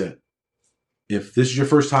 Pinset. If this is your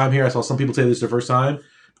first time here, I saw some people say this is their first time,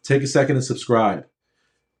 take a second and subscribe.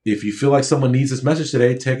 If you feel like someone needs this message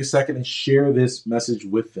today, take a second and share this message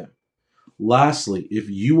with them. Lastly, if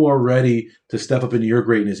you are ready to step up into your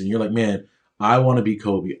greatness and you're like, man, I want to be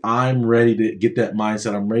Kobe, I'm ready to get that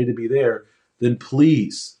mindset, I'm ready to be there, then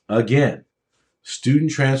please, again,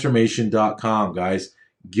 studenttransformation.com, guys.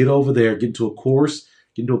 Get over there, get into a course,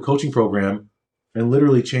 get into a coaching program, and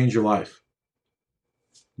literally change your life.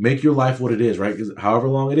 Make your life what it is, right? Because however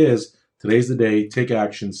long it is, today's the day. Take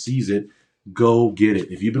action, seize it, go get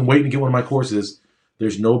it. If you've been waiting to get one of my courses,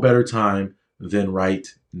 there's no better time than right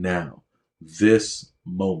now. This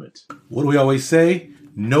moment. What do we always say?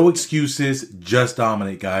 No excuses, just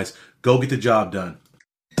dominate, guys. Go get the job done.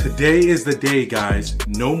 Today is the day, guys.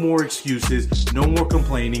 No more excuses, no more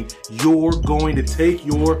complaining. You're going to take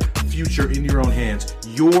your future in your own hands.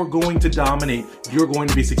 You're going to dominate. You're going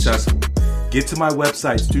to be successful. Get to my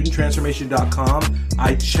website, studenttransformation.com.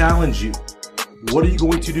 I challenge you What are you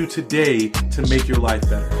going to do today to make your life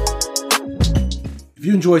better? If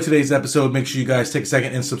you enjoyed today's episode, make sure you guys take a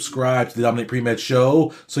second and subscribe to the Dominate Pre-Med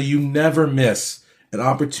Show so you never miss an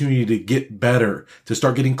opportunity to get better, to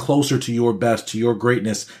start getting closer to your best, to your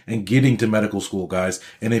greatness, and getting to medical school, guys.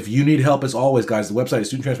 And if you need help, as always, guys, the website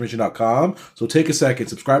is studenttransformation.com. So take a second,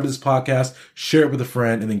 subscribe to this podcast, share it with a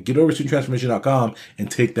friend, and then get over to studenttransformation.com and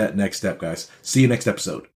take that next step, guys. See you next episode.